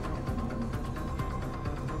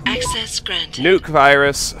 Access granted. Nuke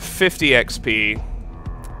virus, 50 XP.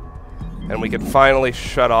 And we can finally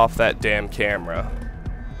shut off that damn camera.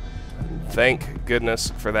 Thank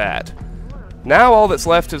goodness for that. Now all that's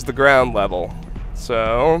left is the ground level.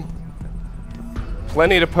 So,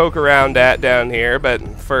 plenty to poke around at down here, but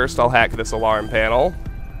first I'll hack this alarm panel.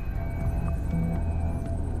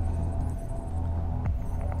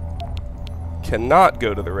 Cannot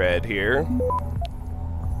go to the red here.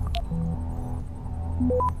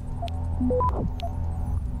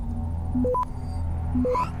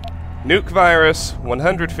 Nuke virus,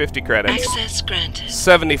 150 credits. Access granted.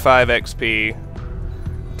 75 XP.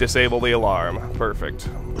 Disable the alarm. Perfect.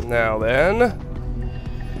 Now then,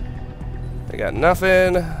 I got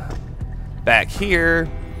nothing. Back here,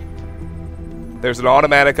 there's an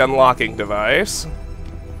automatic unlocking device.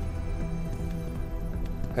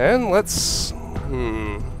 And let's...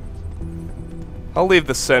 I'll leave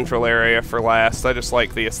the central area for last. I just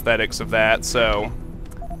like the aesthetics of that, so...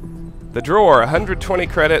 The drawer, 120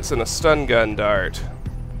 credits and a stun gun dart.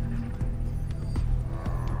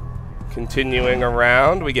 Continuing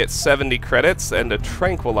around, we get 70 credits and a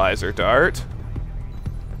tranquilizer dart.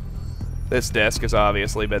 This desk has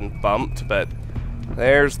obviously been bumped, but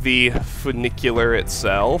there's the funicular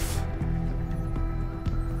itself.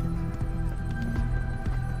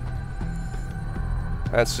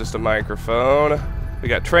 That's just a microphone. We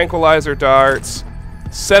got tranquilizer darts,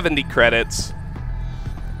 70 credits,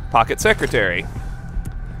 pocket secretary.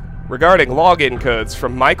 Regarding login codes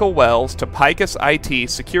from Michael Wells to Picus IT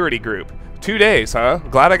Security Group. 2 days, huh?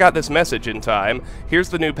 Glad I got this message in time. Here's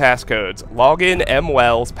the new passcodes. Login M.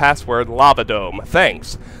 Wells, password Lavadome.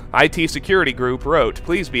 Thanks. IT Security Group wrote,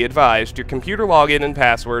 please be advised, your computer login and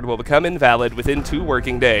password will become invalid within 2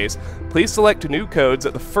 working days. Please select new codes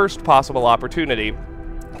at the first possible opportunity.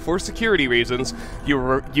 For security reasons,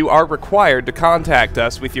 you are required to contact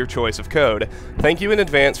us with your choice of code. Thank you in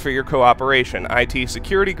advance for your cooperation. IT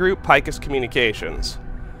Security Group, Picus Communications.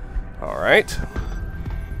 Alright.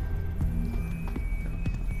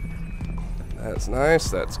 That's nice,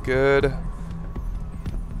 that's good.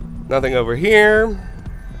 Nothing over here.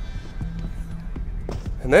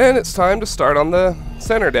 And then it's time to start on the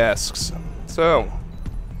center desks. So,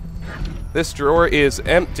 this drawer is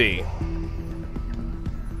empty.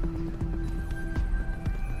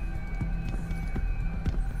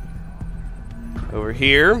 Over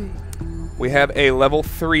here, we have a level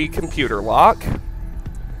 3 computer lock.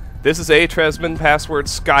 This is a Tresman password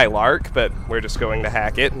Skylark, but we're just going to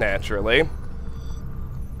hack it, naturally.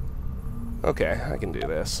 Okay, I can do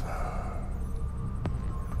this.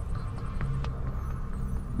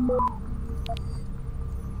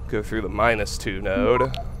 Go through the -2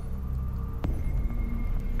 node.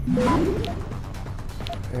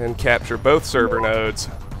 And capture both server nodes.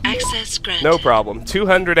 Access granted. No problem.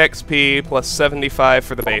 200 XP plus 75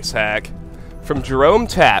 for the base hack. From Jerome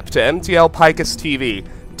Tapp to MTL Picus TV.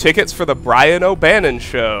 Tickets for the Brian O'Bannon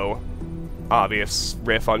Show. Obvious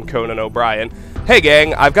riff on Conan O'Brien. Hey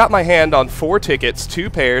gang, I've got my hand on 4 tickets, 2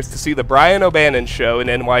 pairs, to see the Brian O'Bannon Show in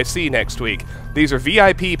NYC next week. These are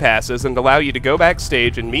VIP passes and allow you to go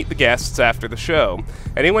backstage and meet the guests after the show.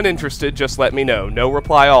 Anyone interested, just let me know. No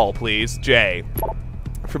reply all, please. Jay.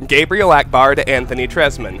 From Gabriel Akbar to Anthony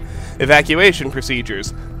Tresman. Evacuation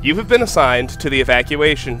procedures. You have been assigned to the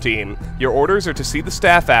evacuation team. Your orders are to see the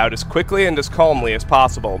staff out as quickly and as calmly as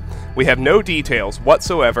possible. We have no details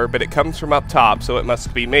whatsoever, but it comes from up top, so it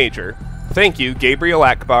must be major. Thank you, Gabriel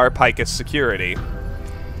Akbar, Picus Security.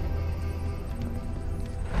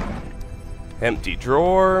 Empty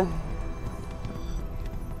drawer.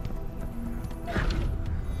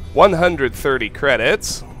 130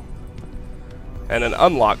 credits. And an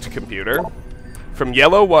unlocked computer. From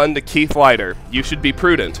Yellow 1 to Keith Leiter, you should be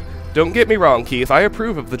prudent. Don't get me wrong, Keith, I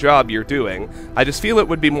approve of the job you're doing. I just feel it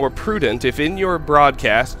would be more prudent if in your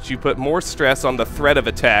broadcasts you put more stress on the threat of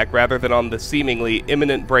attack rather than on the seemingly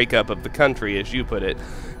imminent breakup of the country, as you put it.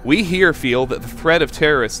 We here feel that the threat of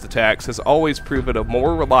terrorist attacks has always proven a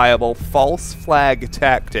more reliable false flag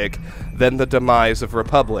tactic than the demise of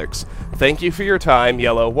republics. Thank you for your time,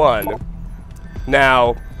 Yellow 1.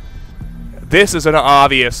 Now, this is an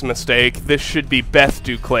obvious mistake. This should be Beth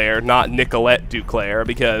Duclair, not Nicolette Duclair,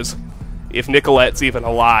 because if Nicolette's even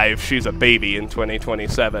alive, she's a baby in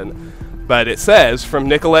 2027. But it says, from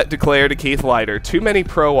Nicolette Duclair to Keith Leiter, too many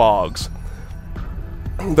pro-augs.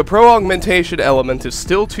 The pro-augmentation element is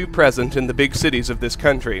still too present in the big cities of this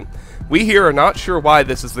country. We here are not sure why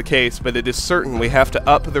this is the case, but it is certain we have to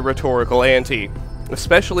up the rhetorical ante,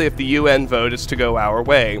 especially if the UN vote is to go our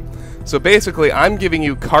way. So basically, I'm giving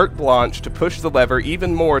you carte blanche to push the lever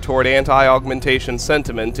even more toward anti-augmentation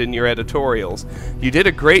sentiment in your editorials. You did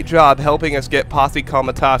a great job helping us get Posse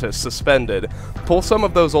Comitatus suspended. Pull some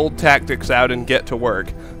of those old tactics out and get to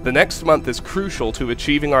work. The next month is crucial to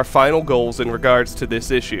achieving our final goals in regards to this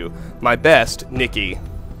issue. My best, Nikki.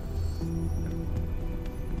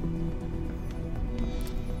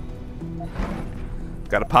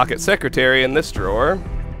 Got a pocket secretary in this drawer.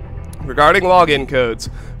 Regarding login codes,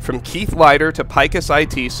 from Keith Leiter to Picus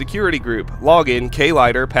IT Security Group. Login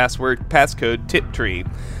KLeiter, passcode Tiptree.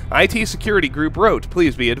 IT Security Group wrote,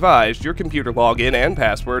 please be advised, your computer login and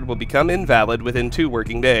password will become invalid within 2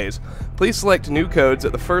 working days. Please select new codes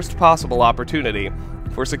at the first possible opportunity.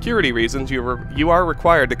 For security reasons, you are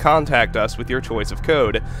required to contact us with your choice of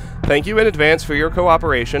code. Thank you in advance for your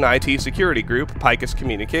cooperation, IT Security Group, Picus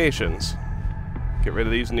Communications. Get rid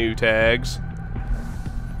of these new tags.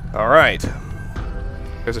 Alright.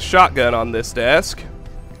 There's a shotgun on this desk.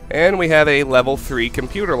 And we have a level 3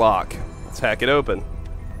 computer lock. Let's hack it open.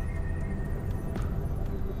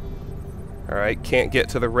 Alright, can't get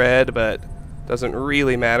to the red, but doesn't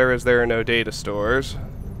really matter as there are no data stores.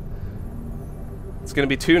 It's going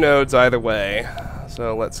to be 2 nodes either way.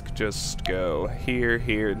 So let's just go here,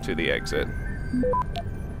 here, and to the exit.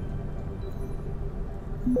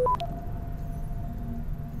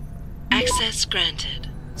 Access granted.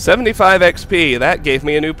 75 XP, that gave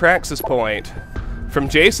me a new praxis point. From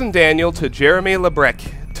Jason Daniel to Jeremy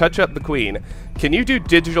Lebrec, touch up the queen. Can you do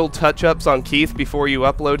digital touch-ups on Keith before you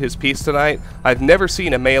upload his piece tonight? I've never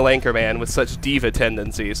seen a male anchorman with such diva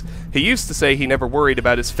tendencies. He used to say he never worried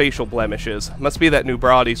about his facial blemishes. Must be that new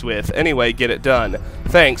broad he's with. Anyway, get it done.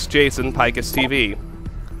 Thanks, Jason, Picus TV.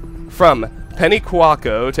 From Penny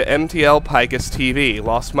Cuoco to MTL Picus TV,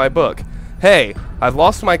 lost my book. Hey, I've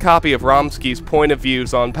lost my copy of Romsky's Point of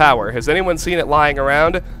Views on Power. Has anyone seen it lying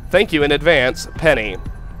around? Thank you in advance, Penny.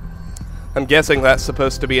 I'm guessing that's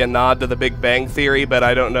supposed to be a nod to the Big Bang Theory, but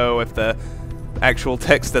I don't know if the actual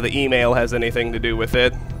text of the email has anything to do with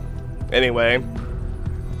it. Anyway.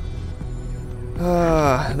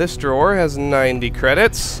 This drawer has 90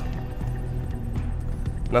 credits.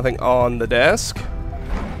 Nothing on the desk.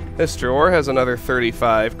 This drawer has another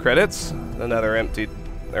 35 credits. Another empty...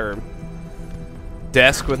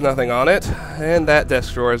 desk with nothing on it, and that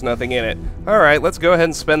desk drawer has nothing in it. Alright, let's go ahead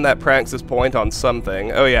and spend that praxis point on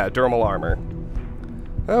something. Oh yeah, dermal armor.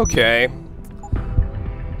 Okay.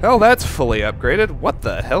 Well, that's fully upgraded. What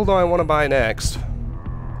the hell do I want to buy next?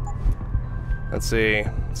 Let's see.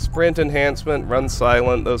 Sprint enhancement, run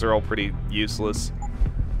silent, those are all pretty useless.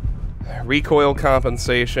 Recoil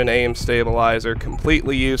compensation, aim stabilizer,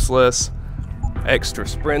 completely useless. Extra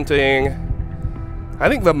sprinting. I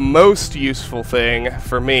think the most useful thing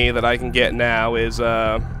for me that I can get now is,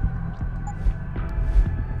 I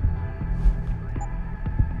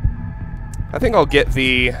think I'll get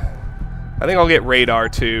radar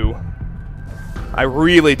too. I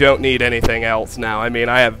really don't need anything else now. I mean,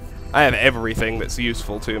 I have everything that's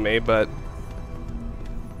useful to me, but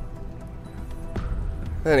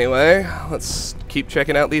anyway, let's keep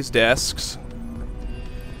checking out these desks.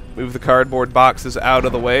 Move the cardboard boxes out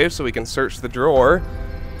of the way so we can search the drawer.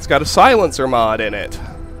 It's got a silencer mod in it.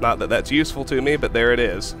 Not that that's useful to me, but there it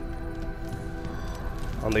is.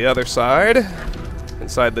 On the other side,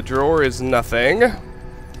 inside the drawer is nothing.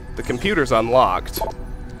 The computer's unlocked.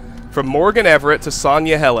 From Morgan Everett to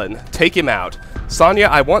Sonia Helen, take him out. Sonia,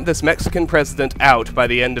 I want this Mexican president out by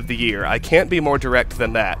the end of the year. I can't be more direct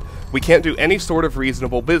than that. We can't do any sort of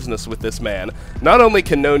reasonable business with this man. Not only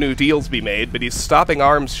can no new deals be made, but he's stopping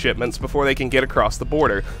arms shipments before they can get across the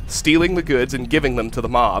border, stealing the goods and giving them to the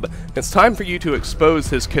mob. It's time for you to expose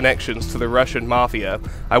his connections to the Russian mafia.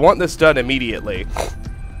 I want this done immediately.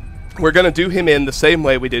 We're gonna do him in the same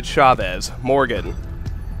way we did Chavez. Morgan.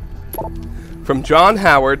 From John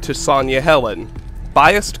Howard to Sonia Helen.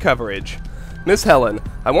 Biased coverage. Miss Helen,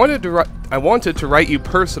 I wanted to write you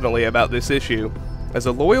personally about this issue. As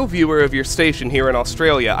a loyal viewer of your station here in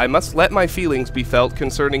Australia, I must let my feelings be felt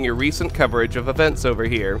concerning your recent coverage of events over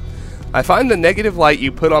here. I find the negative light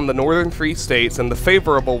you put on the Northern Free States and the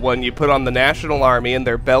favorable one you put on the National Army and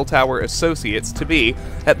their bell tower associates to be,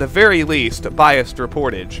 at the very least, biased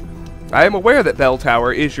reportage. I am aware that Bell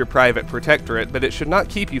Tower is your private protectorate, but it should not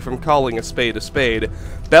keep you from calling a spade a spade.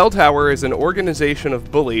 Bell Tower is an organization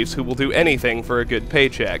of bullies who will do anything for a good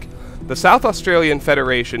paycheck. The South Australian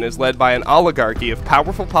Federation is led by an oligarchy of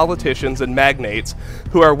powerful politicians and magnates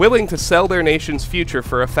who are willing to sell their nation's future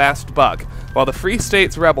for a fast buck, while the Free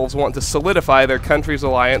States rebels want to solidify their country's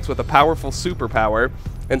alliance with a powerful superpower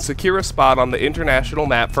and secure a spot on the international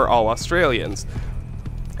map for all Australians.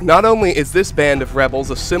 Not only is this band of rebels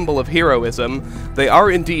a symbol of heroism, they are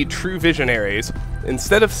indeed true visionaries.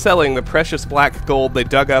 Instead of selling the precious black gold they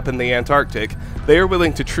dug up in the Antarctic, they are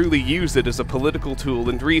willing to truly use it as a political tool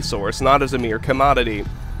and resource, not as a mere commodity.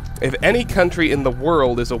 If any country in the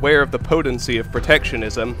world is aware of the potency of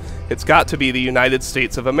protectionism, it's got to be the United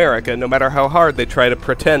States of America, no matter how hard they try to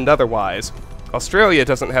pretend otherwise. Australia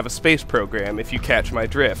doesn't have a space program, if you catch my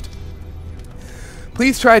drift.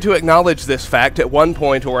 Please try to acknowledge this fact at one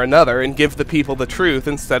point or another and give the people the truth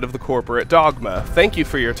instead of the corporate dogma. Thank you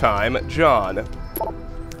for your time, John.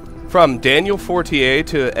 From Daniel Fortier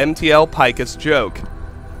to MTL Picus Joke.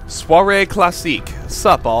 Soirée classique.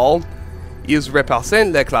 Sup all. Ils repassent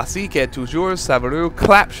le classique et toujours savoureux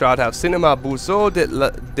clapshot au cinéma Bourseau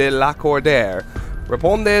de l'Accordaire.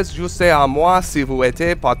 Répondez juste à moi si vous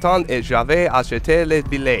étiez partant et j'avais acheté les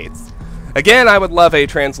billets. Again, I would love a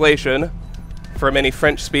translation for many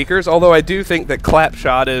French speakers, although I do think that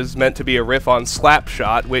Clapshot is meant to be a riff on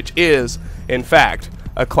Slapshot, which is, in fact,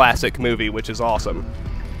 a classic movie, which is awesome.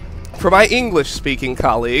 For my English-speaking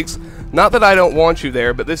colleagues, not that I don't want you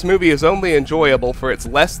there, but this movie is only enjoyable for its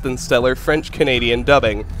less-than-stellar French-Canadian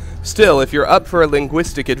dubbing. Still, if you're up for a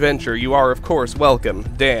linguistic adventure, you are, of course, welcome.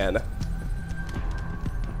 Dan.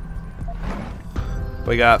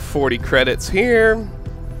 We got 40 credits here,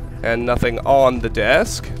 and nothing on the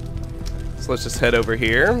desk. So let's just head over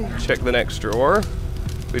here, check the next drawer.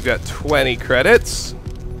 We've got 20 credits,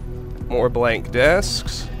 more blank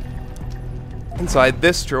desks. Inside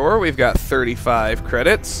this drawer, we've got 35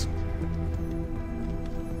 credits.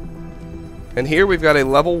 And here we've got a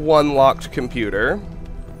level 1 locked computer.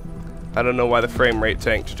 I don't know why the frame rate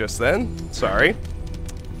tanked just then. Sorry.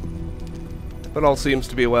 But all seems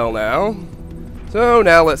to be well now. So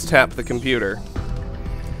now let's tap the computer.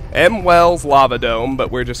 M. Wells Lava Dome,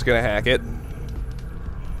 but we're just gonna hack it.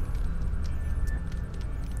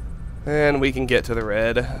 And we can get to the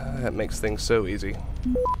red. That makes things so easy.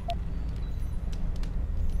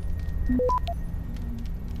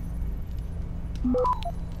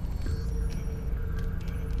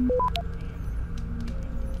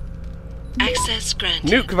 Access granted.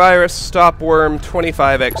 Nuke virus stopworm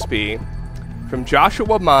 25 XP. From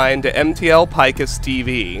Joshua Mine to MTL Picus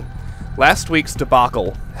TV. Last week's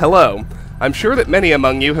debacle. Hello. I'm sure that many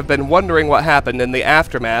among you have been wondering what happened in the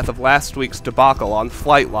aftermath of last week's debacle on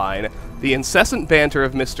Flightline. The incessant banter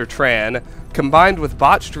of Mr. Tran, combined with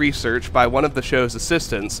botched research by one of the show's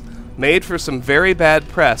assistants, made for some very bad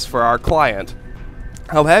press for our client.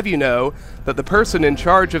 I'll have you know that the person in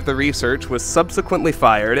charge of the research was subsequently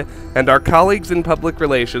fired, and our colleagues in public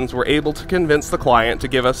relations were able to convince the client to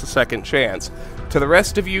give us a second chance. To the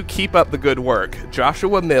rest of you, keep up the good work.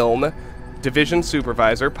 Joshua Milne, Division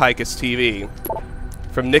Supervisor, Picus TV.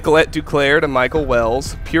 From Nicolette Duclair to Michael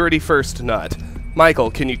Wells, Purity First Nut.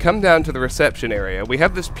 Michael, can you come down to the reception area? We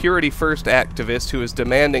have this Purity First activist who is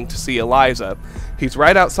demanding to see Eliza. He's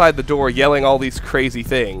right outside the door yelling all these crazy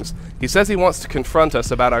things. He says he wants to confront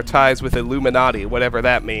us about our ties with Illuminati, whatever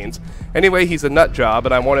that means. Anyway, he's a nut job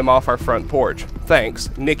and I want him off our front porch. Thanks,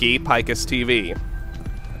 Nikki, Picus TV.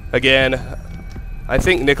 Again, I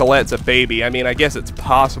think Nicolette's a baby. I mean, I guess it's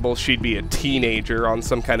possible she'd be a teenager on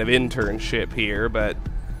some kind of internship here, but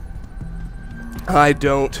I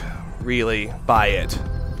don't really buy it.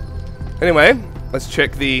 Anyway, let's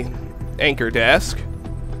check the anchor desk.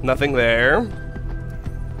 Nothing there.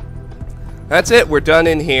 That's it, we're done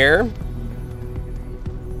in here.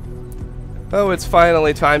 Oh, it's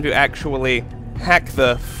finally time to actually hack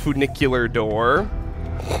the funicular door,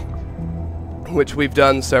 which we've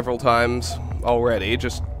done several times already,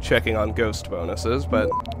 just checking on ghost bonuses, but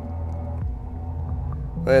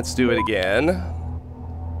let's do it again.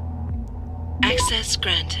 Access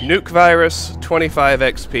granted. Nuke virus, 25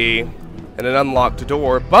 XP, and an unlocked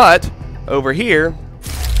door, but over here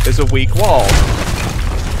is a weak wall.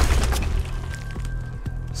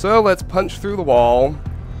 So let's punch through the wall,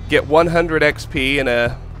 get 100 XP and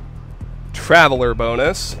a traveler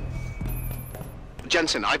bonus.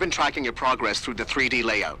 Jensen, I've been tracking your progress through the 3D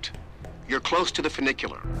layout. You're close to the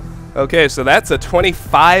funicular. Okay, so that's a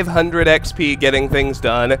 2,500 XP getting things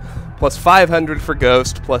done, plus 500 for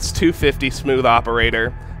Ghost, plus 250 Smooth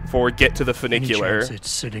Operator for Get to the Funicular. Any chance it's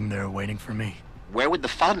sitting there waiting for me? Where would the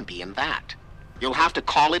fun be in that? You'll have to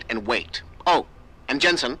call it and wait. Oh, and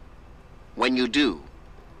Jensen, when you do,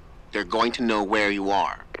 they're going to know where you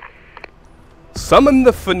are. Summon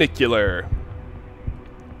the Funicular.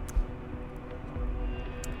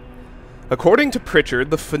 According to Pritchard,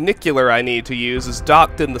 the funicular I need to use is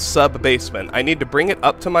docked in the sub-basement. I need to bring it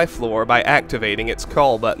up to my floor by activating its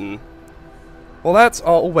call button. Well, that's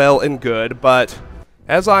all well and good, but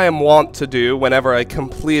as I am wont to do whenever I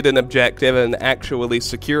complete an objective and actually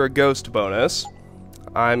secure a ghost bonus,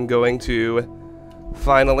 I'm going to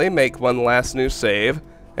finally make one last new save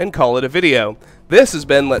and call it a video. This has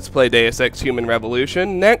been Let's Play Deus Ex Human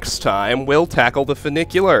Revolution. Next time, we'll tackle the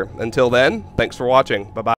funicular. Until then, thanks for watching. Bye-bye.